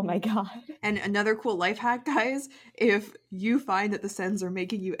 oh my God. And another cool life hack, guys, if you find that the Sens are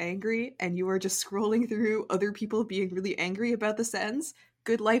making you angry and you are just scrolling through other people being really angry about the Sens,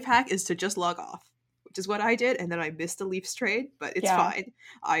 good life hack is to just log off, which is what I did. And then I missed the Leafs trade, but it's fine.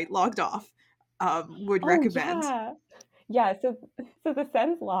 I logged off. Would recommend. Yeah, so the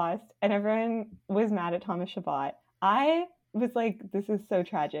Sens lost and everyone was mad at Thomas Chabot. I was like, this is so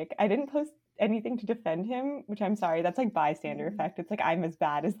tragic. I didn't post anything to defend him, which I'm sorry, that's like bystander effect. It's like I'm as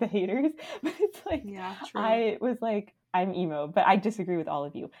bad as the haters. But it's like, yeah, true. I was like, I'm emo, but I disagree with all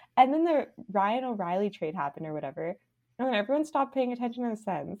of you. And then the Ryan O'Reilly trade happened or whatever. And then everyone stopped paying attention to the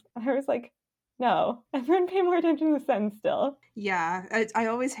Sens. And I was like, no, everyone pay more attention to the Sens still. Yeah, I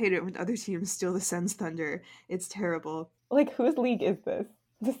always hate it when other teams steal the Sens thunder. It's terrible. Like, whose league is this?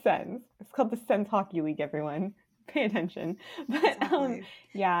 The Sens. It's called the Sens Hockey League, everyone. Pay attention. But exactly.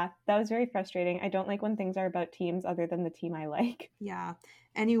 Yeah, that was very frustrating. I don't like when things are about teams other than the team I like. Yeah.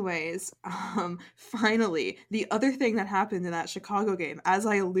 Anyways, finally, the other thing that happened in that Chicago game, as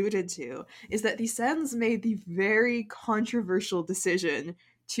I alluded to, is that the Sens made the very controversial decision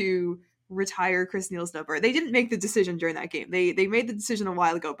to retire Chris Neal's number. They didn't make the decision during that game. They made the decision a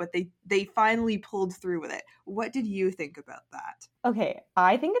while ago, but they finally pulled through with it. What did you think about that? Okay,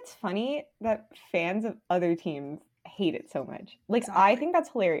 I think it's funny that fans of other teams hate it so much. Like, exactly. I think that's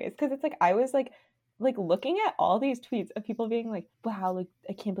hilarious because it's like I was like looking at all these tweets of people being like, wow, like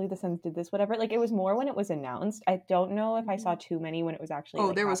I can't believe the Sens did this, whatever. Like, it was more when it was announced. I don't know if I saw too many when it was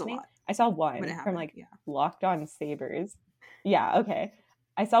actually there happening. Was a lot. I saw one from Locked On Sabres. Yeah, okay.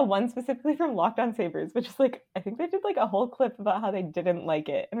 I saw one specifically from Locked On Sabres, which is like, I think they did like a whole clip about how they didn't like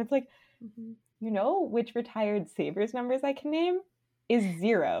it. And it's like, you know which retired Sabres numbers I can name? Is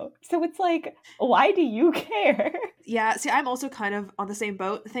 0. So it's like, why do you care? Yeah, see, I'm also kind of on the same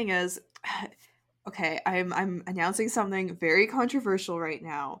boat. The thing is, okay, I'm announcing something very controversial right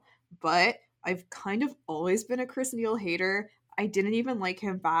now, but I've kind of always been a Chris Neal hater. I didn't even like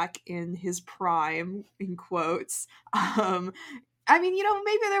him back in his prime, in quotes. I mean,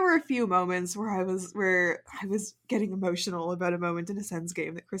 maybe there were a few moments where I was getting emotional about a moment in a Sens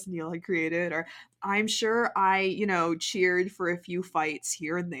game that Chris Neal had created, or I'm sure I, cheered for a few fights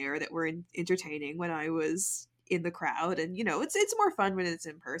here and there that were entertaining when I was in the crowd, and it's more fun when it's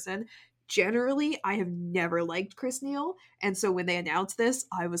in person. Generally, I have never liked Chris Neal, and so when they announced this,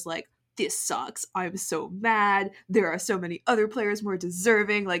 I was like, this sucks. I'm so mad. There are so many other players more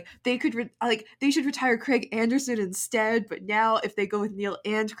deserving. Like, they could they should retire Craig Anderson instead, but now if they go with Neal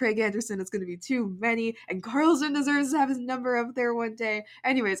and Craig Anderson, it's going to be too many, and Carlson deserves to have his number up there one day.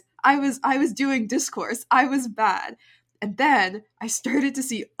 Anyways, I was doing discourse. I was bad. And then I started to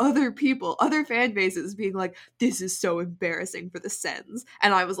see other people, other fan bases being like, this is so embarrassing for the Sens.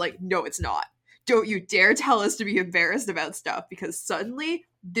 And I was like, no, it's not. Don't you dare tell us to be embarrassed about stuff, because suddenly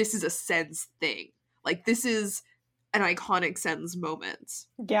this is a Sens thing. Like, this is an iconic Sens moment.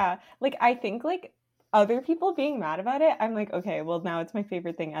 Yeah, like, I think, like, other people being mad about it, I'm like, okay, well, now it's my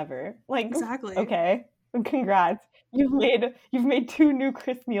favorite thing ever. Like, exactly. Okay, congrats. You've made 2 new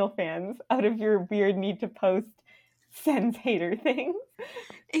Chris Neal fans out of your weird need to post Sens hater thing.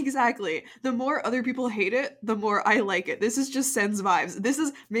 Exactly. The more other people hate it, the more I like it. This is just Sens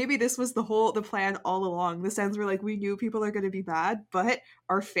vibes. Maybe this was the plan all along. The Sens were like, we knew people are going to be bad, but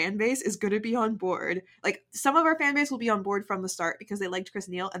our fan base is going to be on board. Like, some of our fan base will be on board from the start because they liked Chris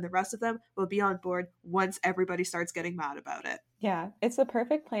Neal, and the rest of them will be on board once everybody starts getting mad about it. Yeah, it's the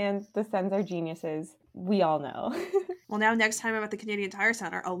perfect plan. The Sens are geniuses. We all know. Well, now next time I'm at the Canadian Tire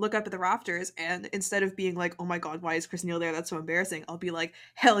Center, I'll look up at the rafters, and instead of being like, oh my god, why is Chris Neal there? That's so embarrassing. I'll be like,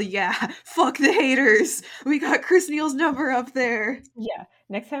 hell yeah, fuck the haters. We got Chris Neal's number up there. Yeah.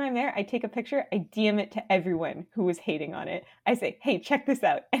 Next time I'm there, I take a picture, I DM it to everyone who was hating on it. I say, hey, check this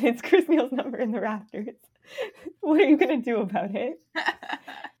out. And it's Chris Neal's number in the rafters. What are you going to do about it?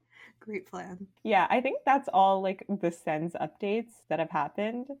 Great plan. Yeah, I think that's all like the Sens updates that have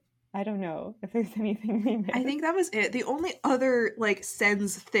happened. I don't know if there's anything we missed. I think that was it. The only other like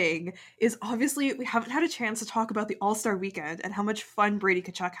Sens thing is obviously we haven't had a chance to talk about the All-Star weekend and how much fun Brady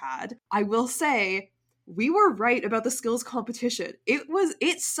Tkachuk had. I will say we were right about the skills competition.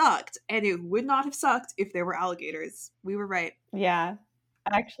 It sucked, and it would not have sucked if there were alligators. We were right. Yeah.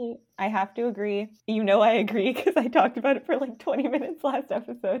 Actually, I have to agree. You know I agree because I talked about it for like 20 minutes last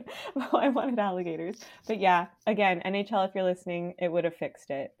episode. Well, I wanted alligators. But yeah, again, NHL, if you're listening, it would have fixed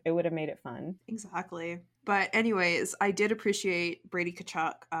it. It would have made it fun. Exactly. But anyways, I did appreciate Brady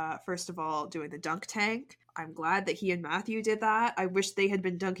Tkachuk, first of all, doing the dunk tank. I'm glad that he and Matthew did that. I wish they had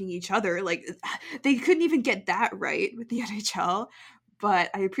been dunking each other. Like, they couldn't even get that right with the NHL.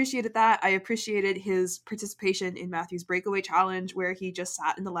 But I appreciated that. I appreciated his participation in Matthew's breakaway challenge, where he just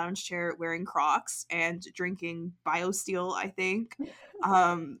sat in the lounge chair wearing Crocs and drinking BioSteel, I think.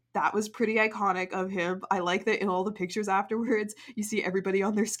 That was pretty iconic of him. I like that in all the pictures afterwards, you see everybody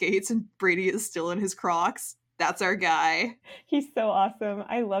on their skates and Brady is still in his Crocs. That's our guy. He's so awesome.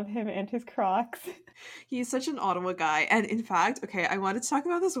 I love him and his Crocs. He's such an Ottawa guy. And in fact, okay, I wanted to talk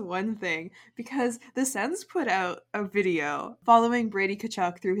about this one thing because the Sens put out a video following Brady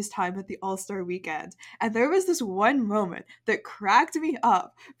Tkachuk through his time at the All-Star weekend. And there was this one moment that cracked me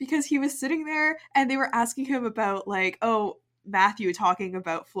up because he was sitting there and they were asking him about like, oh, Matthew talking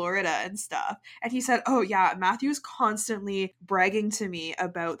about Florida and stuff. And he said, oh yeah, Matthew's constantly bragging to me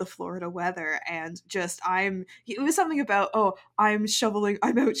about the Florida weather and just it was something about, oh, I'm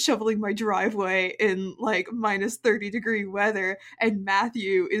out shoveling my driveway in like minus 30-degree weather, and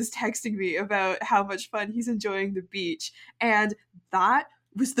Matthew is texting me about how much fun he's enjoying the beach. And that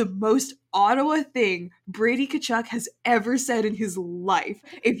was the most Ottawa thing Brady Tkachuk has ever said in his life.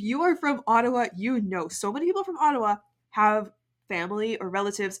 If you are from Ottawa, you know so many people from Ottawa have family or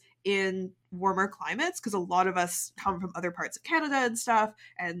relatives in warmer climates because a lot of us come from other parts of Canada and stuff,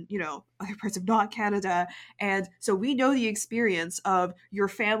 and you know, other parts of not Canada, and so we know the experience of your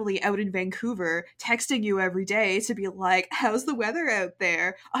family out in Vancouver texting you every day to be like, how's the weather out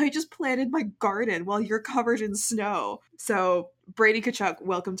there? I just planted my garden while you're covered in snow. So Brady Tkachuk,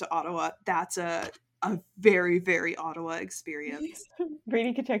 welcome to Ottawa. That's a very, very Ottawa experience.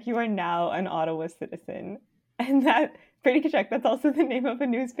 Brady Tkachuk, you are now an Ottawa citizen. And that, Brady Tkachuk, that's also the name of a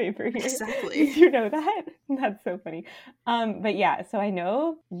newspaper here. Exactly. Did you know that? That's so funny. But yeah, so I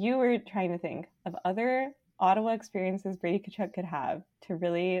know you were trying to think of other Ottawa experiences Brady Tkachuk could have to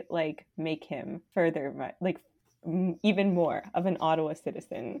really like make him further, like even more of an Ottawa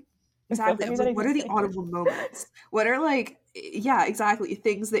citizen. Exactly. So what are the Ottawa moments? What are like, yeah, exactly,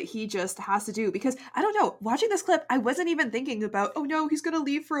 things that he just has to do? Because I don't know, watching this clip, I wasn't even thinking about, oh no, he's going to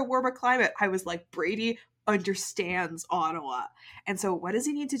leave for a warmer climate. I was like, Brady understands Ottawa. And so what does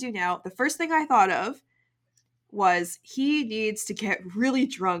he need to do now? The first thing I thought of was he needs to get really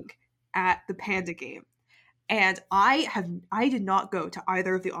drunk at the Panda game. And I did not go to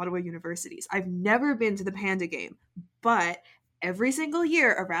either of the Ottawa universities. I've never been to the Panda game, but every single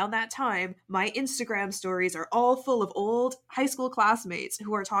year around that time, my Instagram stories are all full of old high school classmates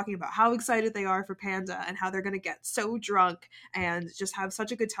who are talking about how excited they are for Panda and how they're going to get so drunk and just have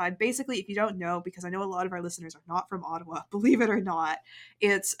such a good time. Basically, if you don't know, because I know a lot of our listeners are not from Ottawa, believe it or not,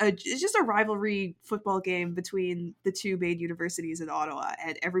 it's just a rivalry football game between the two main universities in Ottawa,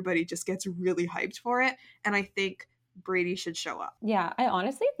 and everybody just gets really hyped for it. And I think Brady should show up. Yeah, I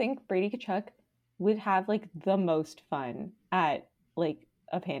honestly think Brady Tkachuk would have like the most fun at like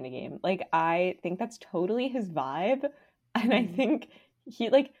a Panda game. Like I think that's totally his vibe, and I think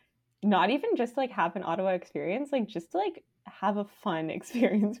he like not even just like have an Ottawa experience, like just to like have a fun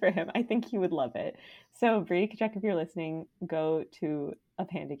experience for him. I think he would love it. So Brady Tkachuk, if you're listening, go to a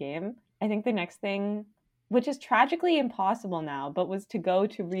Panda game. I think the next thing, which is tragically impossible now, but was to go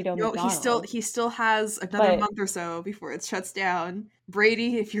to Rito McDonald's. He still has another month or so before it shuts down.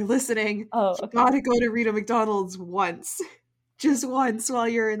 Brady, if you're listening, you gotta go to Rito McDonald's once. Just once while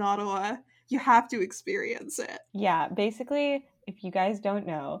you're in Ottawa. You have to experience it. Yeah, basically, if you guys don't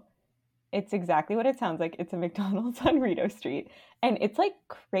know, it's exactly what it sounds like. It's a McDonald's on Rito Street. And it's like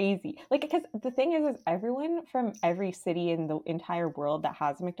crazy. Like, because the thing is everyone from every city in the entire world that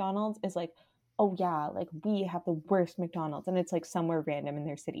has a McDonald's is like, oh yeah, like we have the worst McDonald's, and it's like somewhere random in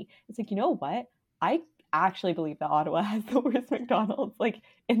their city. It's like, you know what? I actually believe that Ottawa has the worst McDonald's like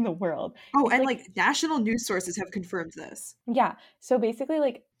in the world. Oh, It's and like, like national news sources have confirmed this. yeah. So basically,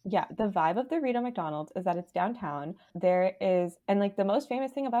 like, yeah, the vibe of the Rito McDonald's is that it's downtown. There is, and like the most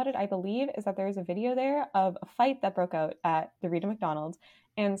famous thing about it, I believe, is that there is a video there of a fight that broke out at the Rito McDonald's,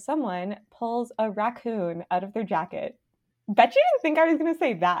 and someone pulls a raccoon out of their jacket. Bet you didn't think I was going to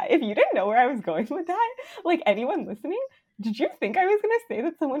say that. If you didn't know where I was going with that, like anyone listening, did you think I was going to say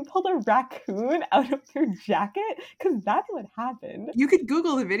that someone pulled a raccoon out of their jacket? Because that's what happened. You could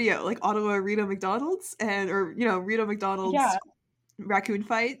Google the video, like Ottawa Rito McDonald's or Rito McDonald's Yeah. raccoon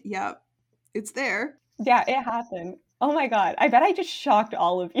fight. Yeah, it's there. Yeah, it happened. Oh my God. I bet I just shocked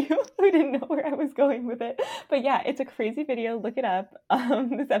all of you who didn't know where I was going with it. But yeah, it's a crazy video. Look it up.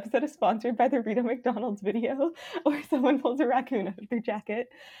 This episode is sponsored by the Rito McDonald's video where someone pulls a raccoon out of their jacket.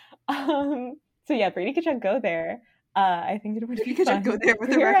 So yeah, Brady Kachuk, go there. I think it would be You could go there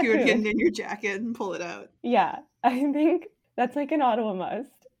with a raccoon hidden in your jacket and pull it out. Yeah, I think that's like an Ottawa must.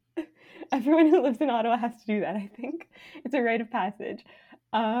 Everyone who lives in Ottawa has to do that, I think. It's a rite of passage.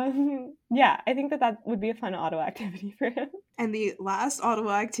 Yeah, I think that would be a fun Ottawa activity for him. And the last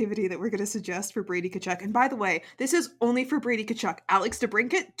Ottawa activity that we're going to suggest for Brady Kachuk, and by the way, this is only for Brady Kachuk. Alex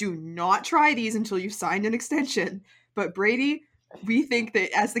DeBrincat, do not try these until you've signed an extension. But Brady, we think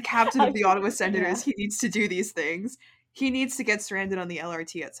that as the captain of the Ottawa Senators, he needs to do these things. He needs to get stranded on the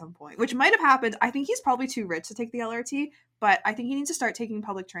LRT at some point, which might have happened. I think he's probably too rich to take the LRT, but I think he needs to start taking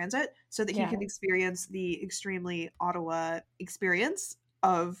public transit so that he can experience the extremely Ottawa experience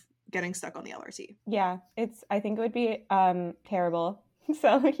of getting stuck on the LRT. Yeah, I think it would be terrible.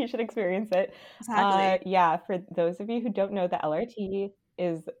 So he should experience it. Exactly. Yeah, for those of you who don't know, the LRT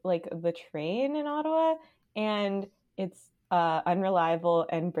is like the train in Ottawa, and it's unreliable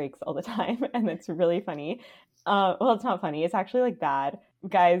and breaks all the time, and it's really funny. Well, it's not funny. It's actually like bad.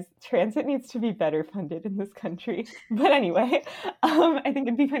 Guys, transit needs to be better funded in this country. But anyway, I think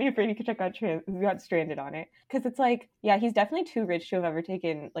it'd be funny if Brady Kachuk got stranded on it. Because it's like, yeah, he's definitely too rich to have ever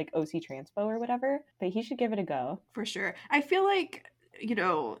taken like OC Transpo or whatever, but he should give it a go. For sure. I feel like,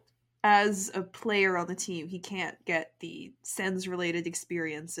 as a player on the team, he can't get the Sens related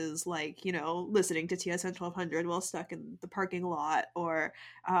experiences like, listening to TSN 1200 while stuck in the parking lot or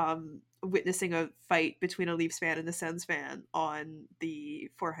witnessing a fight between a Leafs fan and a Sens fan on the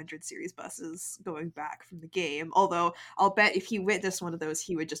 400 series buses going back from the game. Although I'll bet if he witnessed one of those,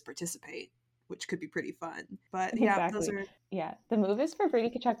 he would just participate, which could be pretty fun. But yeah, exactly. Yeah, the move is for Brady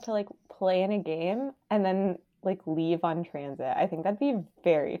Kachuk to like play in a game and then like leave on transit. I think that'd be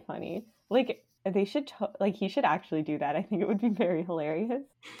very funny. Like they should he should actually do that. I think it would be very hilarious.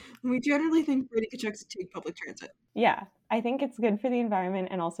 We generally think Brady Kachuk should take public transit. Yeah, I think it's good for the environment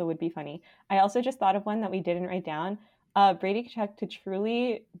and also would be funny. I also just thought of one that we didn't write down. Brady Kachuk, to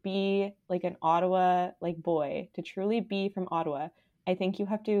truly be like an Ottawa like boy, to truly be from Ottawa, I think you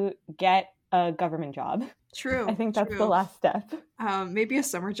have to get a government job. True. I think that's the last step. Maybe a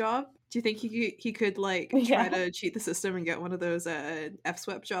summer job. Do you think he could like try to cheat the system and get one of those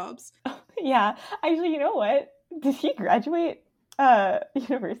F-SWEP jobs? Yeah. Actually, you know what? Did he graduate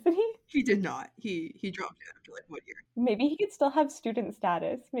university? He did not. He dropped it after like 1 year. Maybe he could still have student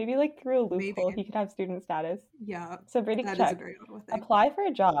status. Maybe like through a loophole he could have student status. Yeah. So Brady Kachuk, is a very Ottawa thing. Apply for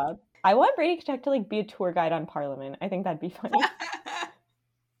a job. I want Brady Kachuk to like be a tour guide on Parliament. I think that'd be funny.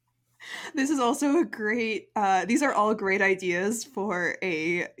 This is also a great these are all great ideas for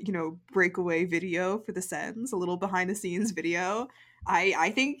a breakaway video for the Sens, a little behind the scenes video.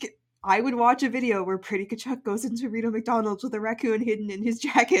 I think I would watch a video where Brady Kachuk goes into Rito McDonald's with a raccoon hidden in his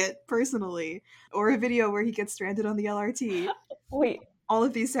jacket personally, or a video where he gets stranded on the LRT. Wait, all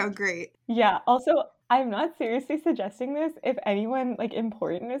of these sound great. Yeah, also I'm not seriously suggesting this if anyone like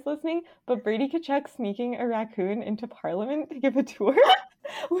important is listening, but Brady Kachuk sneaking a raccoon into Parliament to give a tour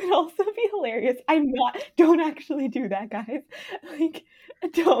would also be hilarious. Don't actually do that, guys. Like,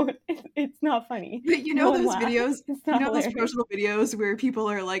 don't. It's not funny. But those videos, those promotional videos where people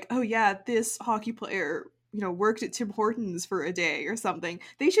are like, oh yeah, this hockey player worked at Tim Hortons for a day or something.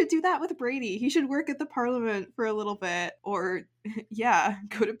 They should do that with Brady. He should work at the Parliament for a little bit, or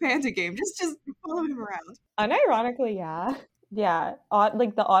go to Panda Game. Just follow him around. Unironically, yeah.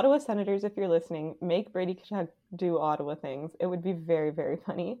 Like the Ottawa Senators, if you're listening, make Brady Kachuk do Ottawa things. It would be very, very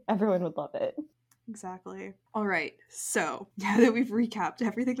funny. Everyone would love it. Exactly. All right. So now that we've recapped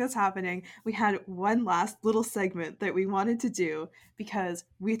everything that's happening, we had one last little segment that we wanted to do because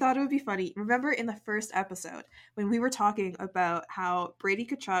we thought it would be funny. Remember in the first episode when we were talking about how Brady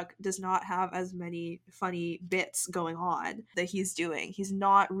Kachuk does not have as many funny bits going on that he's doing? He's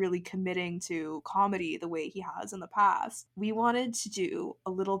not really committing to comedy the way he has in the past. We wanted to do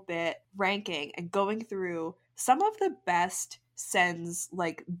a little bit ranking and going through some of the best Sens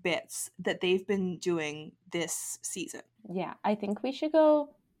like bits that they've been doing this season. Yeah, I think we should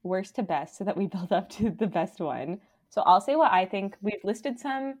go worst to best so that we build up to the best one. So I'll say what I think. We've listed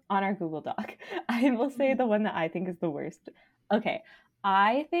some on our Google Doc. I will say the one that I think is the worst. Okay,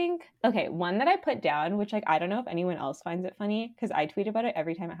 I think, okay, one that I put down, which like I don't know if anyone else finds it funny because I tweet about it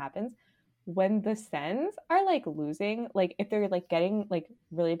every time it happens. When the Sens are like losing, like if they're like getting like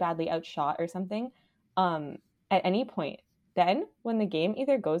really badly outshot or something, at any point, then when the game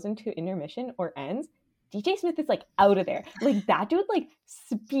either goes into intermission or ends, DJ Smith is like out of there. Like that dude like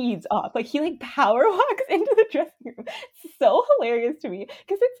speeds up. Like he like power walks into the dressing room. It's so hilarious to me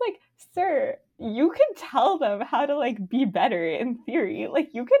because it's like, sir, you could tell them how to like be better in theory.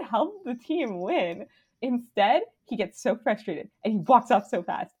 Like you could help the team win. Instead, he gets so frustrated and he walks off so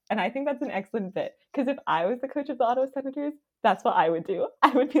fast. And I think that's an excellent bit because if I was the coach of the Ottawa Senators, that's what I would do. I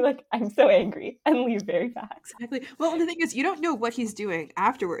would be like, I'm so angry and leave very fast. Exactly. Well, the thing is, you don't know what he's doing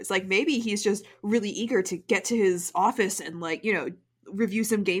afterwards. Like maybe he's just really eager to get to his office and like, you know, review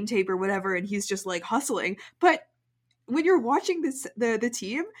some game tape or whatever, and he's just like hustling. But when you're watching this the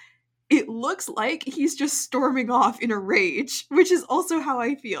team, it looks like he's just storming off in a rage, which is also how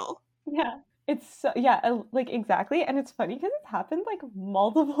I feel. Yeah. It's so, yeah, like exactly. And it's funny because it's happened like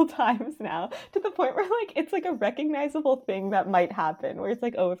multiple times now to the point where like it's like a recognizable thing that might happen where it's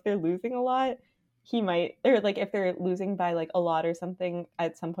like, oh, if they're losing a lot, he might, or like if they're losing by like a lot or something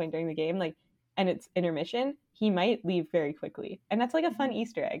at some point during the game, like, and it's intermission, he might leave very quickly. And that's like a fun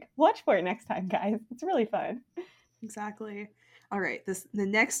Easter egg. Watch for it next time, guys. It's really fun. Exactly. All right, the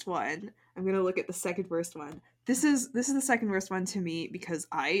next one, I'm gonna look at the second worst one. This is the second worst one to me because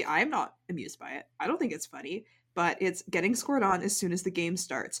I'm not amused by it. I don't think it's funny, but it's getting scored on as soon as the game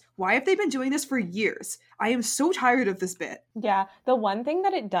starts. Why have they been doing this for years? I am so tired of this bit. Yeah, the one thing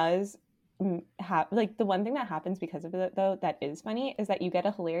that it does like the one thing that happens because of it though that is funny is that you get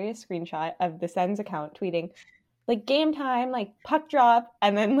a hilarious screenshot of the Sens account tweeting like game time, like puck drop,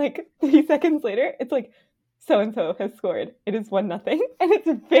 and then like 3 seconds later it's like so and so has scored. It is 1-0, and it's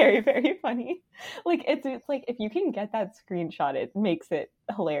very, very funny. Like it's like if you can get that screenshot, it makes it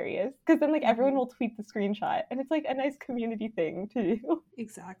hilarious because then like everyone will tweet the screenshot, and it's like a nice community thing to do.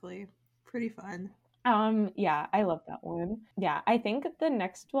 Exactly, pretty fun. Yeah, I love that one. Yeah, I think the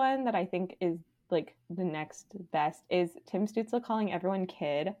next one that I think is like the next best is Tim Stützle calling everyone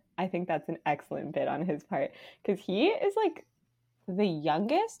kid. I think that's an excellent bit on his part because he is like the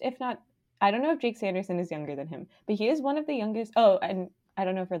youngest, if not, I don't know if Jake Sanderson is younger than him, but he is one of the youngest. Oh, and I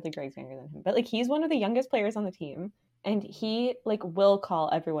don't know if Ridley Gregg's younger than him, but like he's one of the youngest players on the team, and he like will call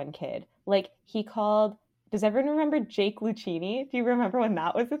everyone kid. Like he called. Does everyone remember Jake Lucchini? Do you remember when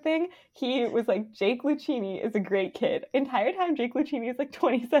that was a thing? He was like, Jake Lucchini is a great kid. Entire time, Jake Lucchini is like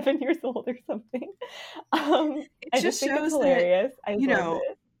 27 years old or something. I just think it's hilarious. I love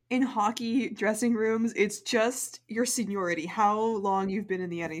it. In hockey dressing rooms, it's just your seniority, how long you've been in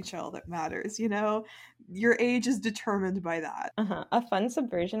the NHL that matters, you know? Your age is determined by that. A fun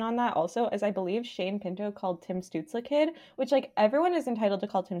subversion on that also is I believe Shane Pinto called Tim Stützle kid, which like everyone is entitled to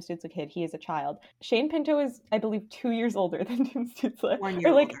call Tim Stützle kid. He is a child. Shane Pinto is, I believe, 2 years older than Tim Stützle. 1 year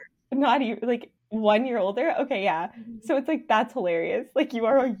or like older. Not even like 1 year older. Okay, yeah. So it's like that's hilarious. Like you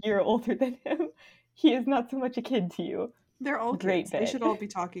are a year older than him. He is not so much a kid to you. They're all Great kids. bit. They should all be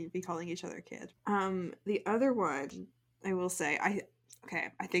calling each other kid. The other one, I will say,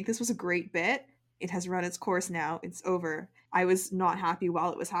 I think this was a great bit. It has run its course now. It's over. I was not happy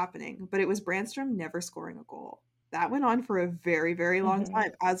while it was happening, but it was Brandstrom never scoring a goal. That went on for a very, very long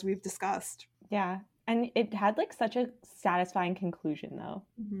time, as we've discussed. Yeah, and it had like such a satisfying conclusion, though.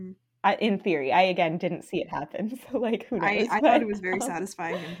 Mm-hmm. In theory, I again didn't see it happen, so like who knows? I thought it was very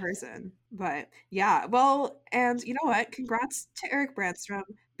satisfying in person, but yeah. Well, and you know what? Congrats to Eric Brandstrom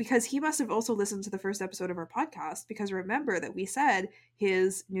because he must have also listened to the first episode of our podcast. Because remember that we said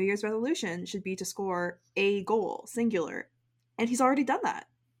his New Year's resolution should be to score a goal, singular, and he's already done that.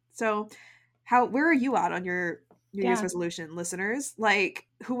 So, where are you at on your New Year's resolution, listeners? Like,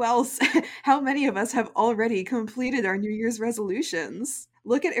 who else? How many of us have already completed our New Year's resolutions?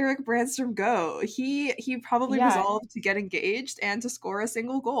 Look at Eric Brandstrom go. He probably resolved to get engaged and to score a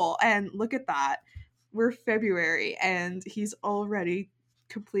single goal. And look at that. We're February and he's already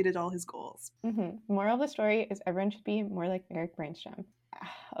completed all his goals. Moral of the story is everyone should be more like Eric Brainstrom.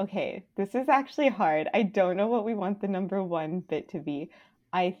 Okay, this is actually hard. I don't know what we want the number one bit to be.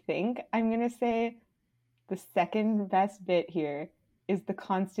 I think I'm going to say the second best bit here is the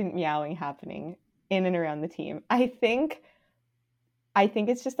constant meowing happening in and around the team. I think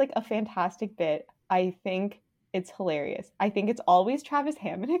it's just like a fantastic bit. I think it's hilarious. I think it's always Travis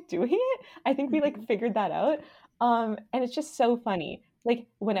Hamonic doing it. I think we like figured that out. And it's just so funny. Like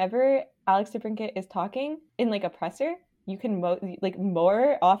whenever Alex DeBrincat is talking in like a presser, you can like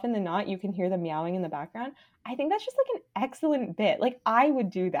more often than not, you can hear the meowing in the background. I think that's just like an excellent bit. Like I would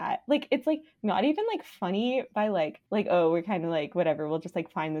do that. Like it's like not even like funny by like oh, we're kind of like whatever. We'll just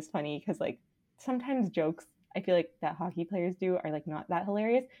like find this funny because like sometimes jokes I feel like that hockey players do are like not that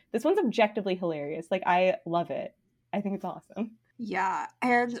hilarious. This one's objectively hilarious. Like I love it. I think it's awesome. Yeah,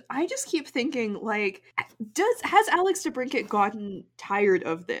 and I just keep thinking, like, has Alex DeBrincat gotten tired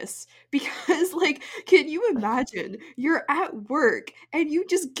of this? Because, like, can you imagine you're at work and you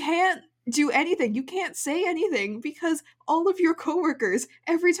just can't do anything. You can't say anything because all of your coworkers,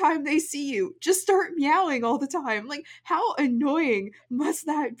 every time they see you, just start meowing all the time. Like, how annoying must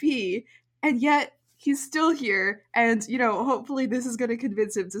that be? And yet, he's still here, and, you know, hopefully this is going to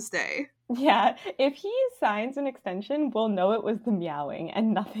convince him to stay. Yeah, if he signs an extension, we'll know it was the meowing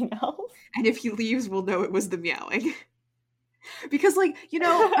and nothing else. And if he leaves, we'll know it was the meowing. Because, like, you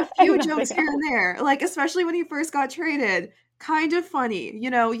know, a few jokes here and there, like, especially when he first got traded, kind of funny, you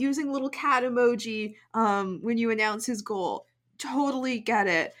know, using little cat emoji when you announce his goal. Totally get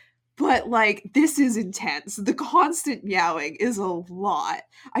it. But, like, this is intense. The constant meowing is a lot.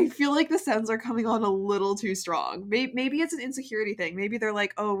 I feel like the Sens are coming on a little too strong. Maybe it's an insecurity thing. Maybe they're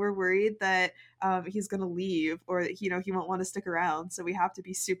like, oh, we're worried that he's going to leave or that, you know, he won't want to stick around. So we have to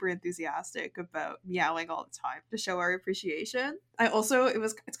be super enthusiastic about meowing all the time to show our appreciation. I also,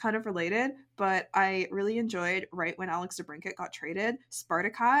 it's kind of related, but I really enjoyed right when Alex DeBrincat got traded,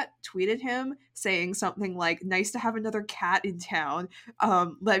 Spartacat tweeted him saying something like, nice to have another cat in town.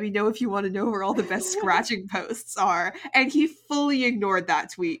 Let me know if you want to know where all the best scratching posts are. And he fully ignored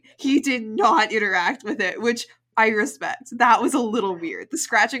that tweet. He did not interact with it, which I respect. That was a little weird. The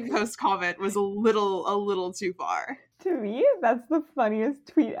scratching post comment was a little too far. To me, that's the funniest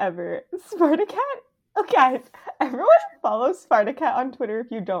tweet ever. Spartacat? Okay, everyone follow Spartacat on Twitter if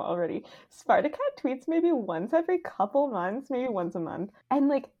you don't already. Spartacat tweets maybe once every couple months, maybe once a month. And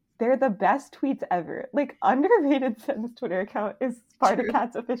like, they're the best tweets ever. Like, underrated Sens Twitter account is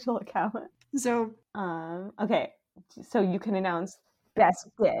Spartacat's official account. So, okay, so you can announce best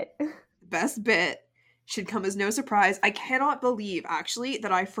bit. Best bit should come as no surprise. I cannot believe, actually,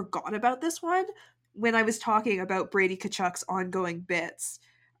 that I forgot about this one when I was talking about Brady Tkachuk's ongoing bits.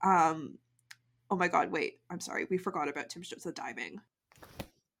 Oh my god, wait. I'm sorry. We forgot about Tim Stützle diving.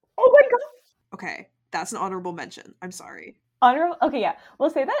 Oh my god! Okay, that's an honorable mention. I'm sorry. Okay, yeah.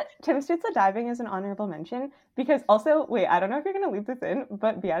 We'll say that Tim Stützle diving is an honorable mention because also, wait, I don't know if you're going to leave this in,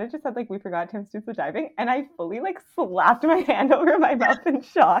 but Beata just said, like, we forgot Tim Stützle diving, and I fully, like, slapped my hand over my mouth in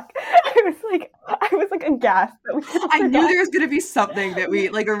shock. I was like aghast that we I knew there was going to be something that we,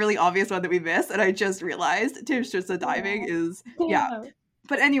 like, a really obvious one that we missed, and I just realized Tim Stützle diving is, yeah.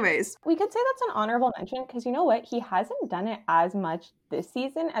 But anyways. We could say that's an honorable mention because you know what? He hasn't done it as much this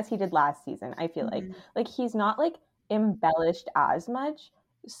season as he did last season, I feel like. Like, he's not, like, embellished as much,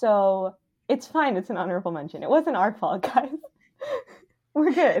 so it's fine. It's an honorable mention. It wasn't our fault, guys.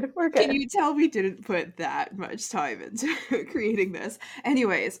 We're good. Can you tell we didn't put that much time into creating this?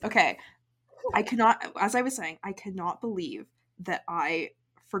 Anyways, okay. As I was saying, I cannot believe that I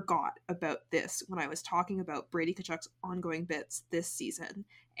forgot about this when I was talking about Brady Tkachuk's ongoing bits this season.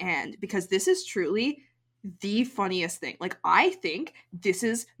 And because this is truly the funniest thing. Like, I think this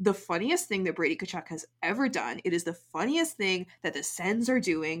is the funniest thing that Brady Tkachuk has ever done. It is the funniest thing that the Sens are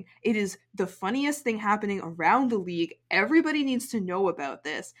doing. It is the funniest thing happening around the league. Everybody needs to know about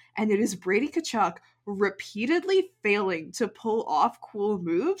this. And it is Brady Tkachuk repeatedly failing to pull off cool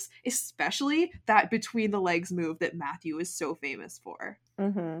moves, especially that between the legs move that Matthew is so famous for.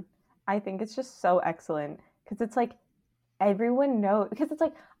 I think it's just so excellent because it's like, everyone knows, because it's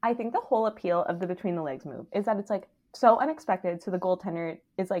like, I think the whole appeal of the between the legs move is that it's like so unexpected, so the goaltender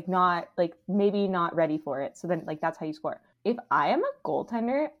is like not, like, maybe not ready for it, so then like that's how you score. If I am a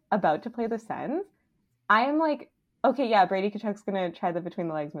goaltender about to play the Sens, I am like, okay, yeah, Brady Tkachuk's gonna try the between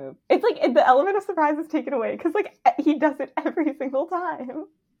the legs move. It's like the element of surprise is taken away because like he does it every single time.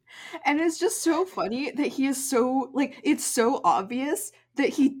 And it's just so funny that he is so, like, it's so obvious that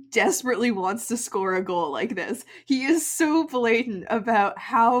he desperately wants to score a goal like this. He is so blatant about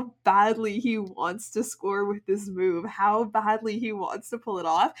how badly he wants to score with this move, how badly he wants to pull it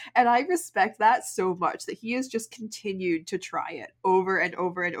off. And I respect that so much, that he has just continued to try it over and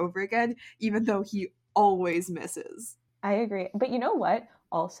over and over again, even though he always misses. I agree. But you know what?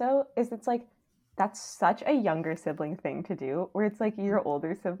 Also, is it's like, that's such a younger sibling thing to do, where it's like your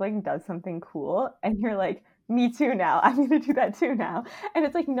older sibling does something cool and you're like, me too now. I'm going to do that too now. And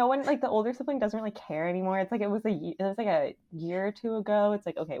it's like no one, like the older sibling doesn't really care anymore. It's like it was like a year or two ago. It's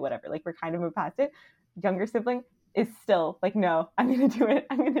like, okay, whatever. Like we're kind of moved past it. Younger sibling is still like, no, I'm going to do it.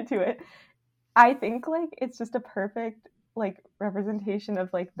 I'm going to do it. I think like it's just a perfect like representation of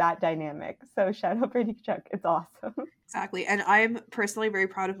like that dynamic. So shout out Brady Kachuk. It's awesome. Exactly. And I'm personally very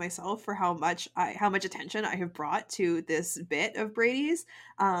proud of myself for how much attention I have brought to this bit of Brady's,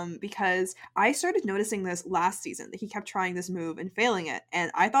 because I started noticing this last season, that he kept trying this move and failing it,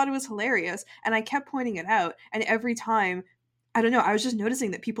 and I thought it was hilarious, and I kept pointing it out, and every time, I don't know, I was just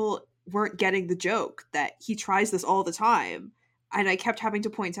noticing that people weren't getting the joke that he tries this all the time. And I kept having to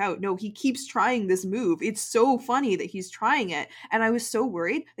point out, no, he keeps trying this move. It's so funny that he's trying it. And I was so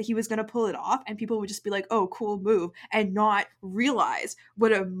worried that he was going to pull it off and people would just be like, oh, cool move, and not realize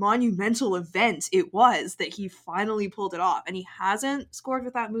what a monumental event it was that he finally pulled it off. And he hasn't scored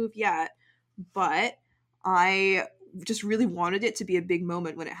with that move yet, but I just really wanted it to be a big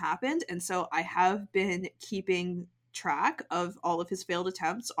moment when it happened. And so I have been keeping track of all of his failed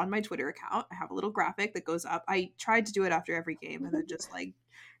attempts on my Twitter account. I have a little graphic that goes up. I tried to do it after every game and then just like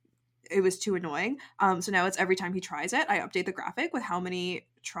it was too annoying. So now it's every time he tries it, I update the graphic with how many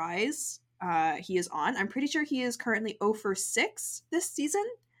tries he is on. I'm pretty sure he is currently 0 for 6 this season.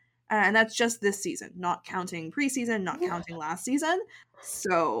 And that's just this season, not counting preseason, not counting last season.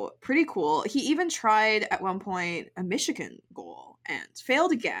 So pretty cool. He even tried at one point a Michigan goal and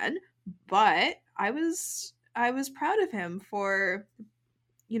failed again, but I was proud of him for,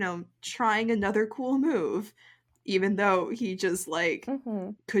 trying another cool move, even though he just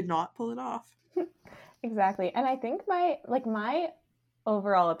could not pull it off. Exactly. And I think my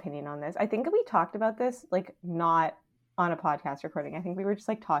overall opinion on this, I think we talked about this, not on a podcast recording. I think we were just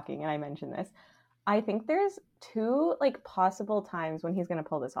talking and I mentioned this. I think there's two possible times when he's going to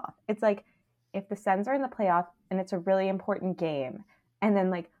pull this off. It's if the Sens are in the playoff and it's a really important game and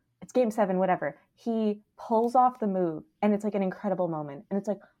then it's game 7, whatever, he pulls off the move and it's an incredible moment. And it's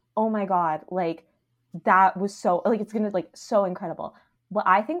oh my God, that was so, it's going to so incredible. What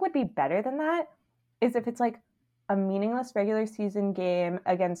I think would be better than that is if it's a meaningless regular season game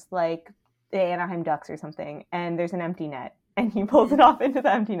against the Anaheim Ducks or something, and there's an empty net and he pulls it off into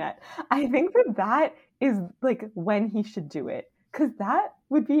the empty net. I think that is when he should do it, because that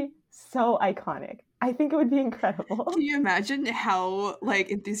would be so iconic. I think it would be incredible. Can you imagine how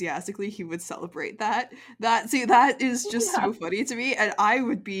enthusiastically he would celebrate that? That is just so funny to me, and I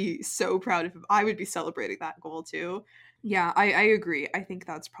would be so proud of him. I would be celebrating that goal too. Yeah, I agree. I think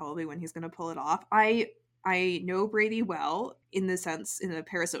that's probably when he's going to pull it off. I know Brady well in a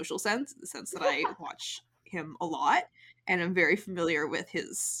parasocial sense, in the sense that I watch him a lot and I'm very familiar with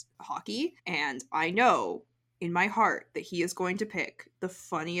his hockey, and I know in my heart that he is going to pick the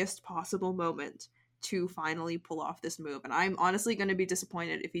funniest possible moment to finally pull off this move, and I'm honestly going to be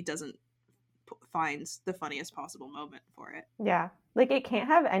disappointed if he doesn't find the funniest possible moment for it. Yeah, it can't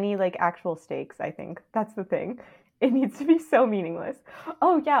have any actual stakes. I think that's the thing. It needs to be so meaningless.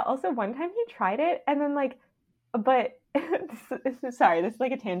 Oh yeah, also one time he tried it and then but sorry, this is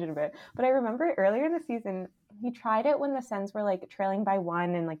a tangent a bit, but I remember earlier in the season he tried it when the Sens were trailing by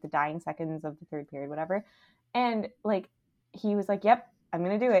 1 in the dying seconds of the third period, whatever, and he was yep, I'm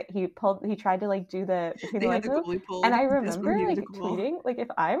gonna do it. He tried to do the between the legs move, and I remember tweeting if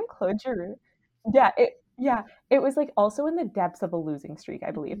I'm Claude Giroux, it was also in the depths of a losing streak,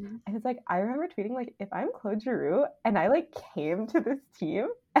 I believe. Mm-hmm. And it's I remember tweeting if I'm Claude Giroux and I came to this team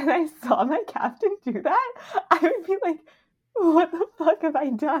and I saw my captain do that, I would be what the fuck have I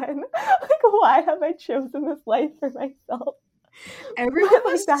done? Why have I chosen this life for myself? Everyone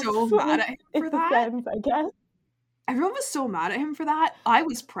was so mad at him for that. Sens, I guess. Everyone was so mad at him for that. I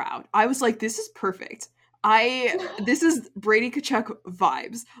was proud. I was this is perfect. This is Brady Kachuk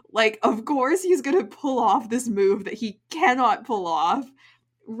vibes. Of course he's gonna pull off this move that he cannot pull off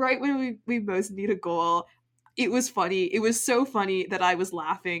right when we most need a goal. It was funny. It was so funny that I was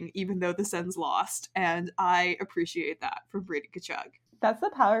laughing even though the Sens lost, and I appreciate that from Brady Kachuk. That's the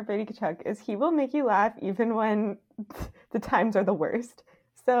power of Brady Kachuk, is he will make you laugh even when the times are the worst.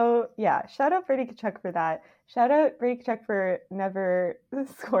 So yeah, shout out Brady Kachuk for that. Shout out Brady Kachuk for never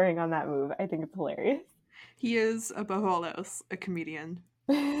scoring on that move. I think it's hilarious. He is, above all else, a comedian.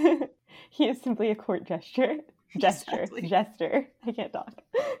 He is simply a court gesture. Exactly. Jester. I can't talk.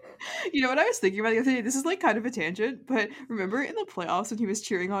 You know what I was thinking about the other day? This is like kind of a tangent, but remember in the playoffs when he was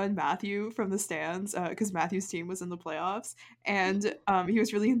cheering on Matthew from the stands, because Matthew's team was in the playoffs, and he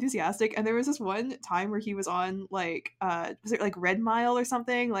was really enthusiastic. And there was this one time where he was on like, was it like Red Mile or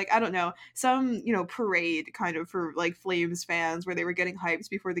something? Like, I don't know, some parade kind of for like Flames fans where they were getting hyped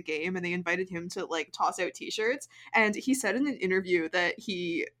before the game, and they invited him to like toss out T-shirts. And he said in an interview that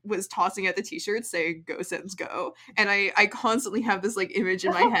he was tossing out the T-shirts saying "Go Sens Go," and I constantly have this like image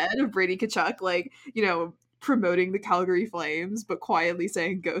in my head of Brady Kachuk, like, promoting the Calgary Flames, but quietly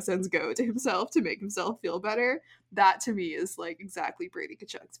saying "Go Sens Go" to himself to make himself feel better. That to me is like exactly Brady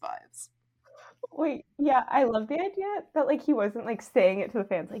Kachuk's vibes. Wait, yeah, I love the idea that like he wasn't like saying it to the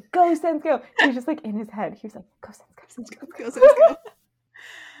fans like "Go Sens Go." He was just like in his head. He was like "Go Sens Go, Sens Go, Go Sens Go."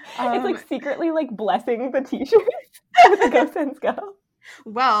 It's like secretly like blessing the T-shirt with the "Go Sens Go."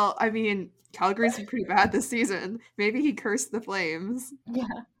 Well, I mean, Calgary's been pretty bad this season. Maybe he cursed the Flames. Yeah,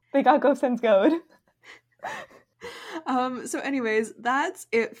 they got "Go Sens Go." So anyways, that's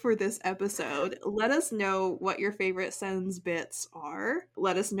it for this episode. Let us know what your favorite Sens bits are.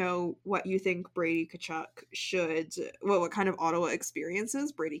 Let us know what you think Brady Kachuk should, what kind of Ottawa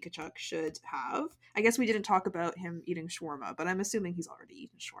experiences Brady Kachuk should have. I guess we didn't talk about him eating shawarma, but I'm assuming he's already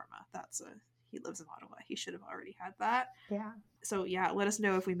eaten shawarma. He lives in Ottawa. He should have already had that. Yeah. So yeah, let us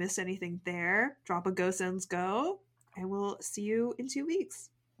know if we missed anything there. Drop a Go Sens Go, and we'll see you in 2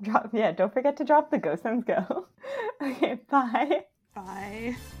 weeks. Don't forget to drop the "Go Sens Go." Okay, bye.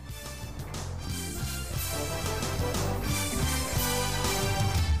 Bye.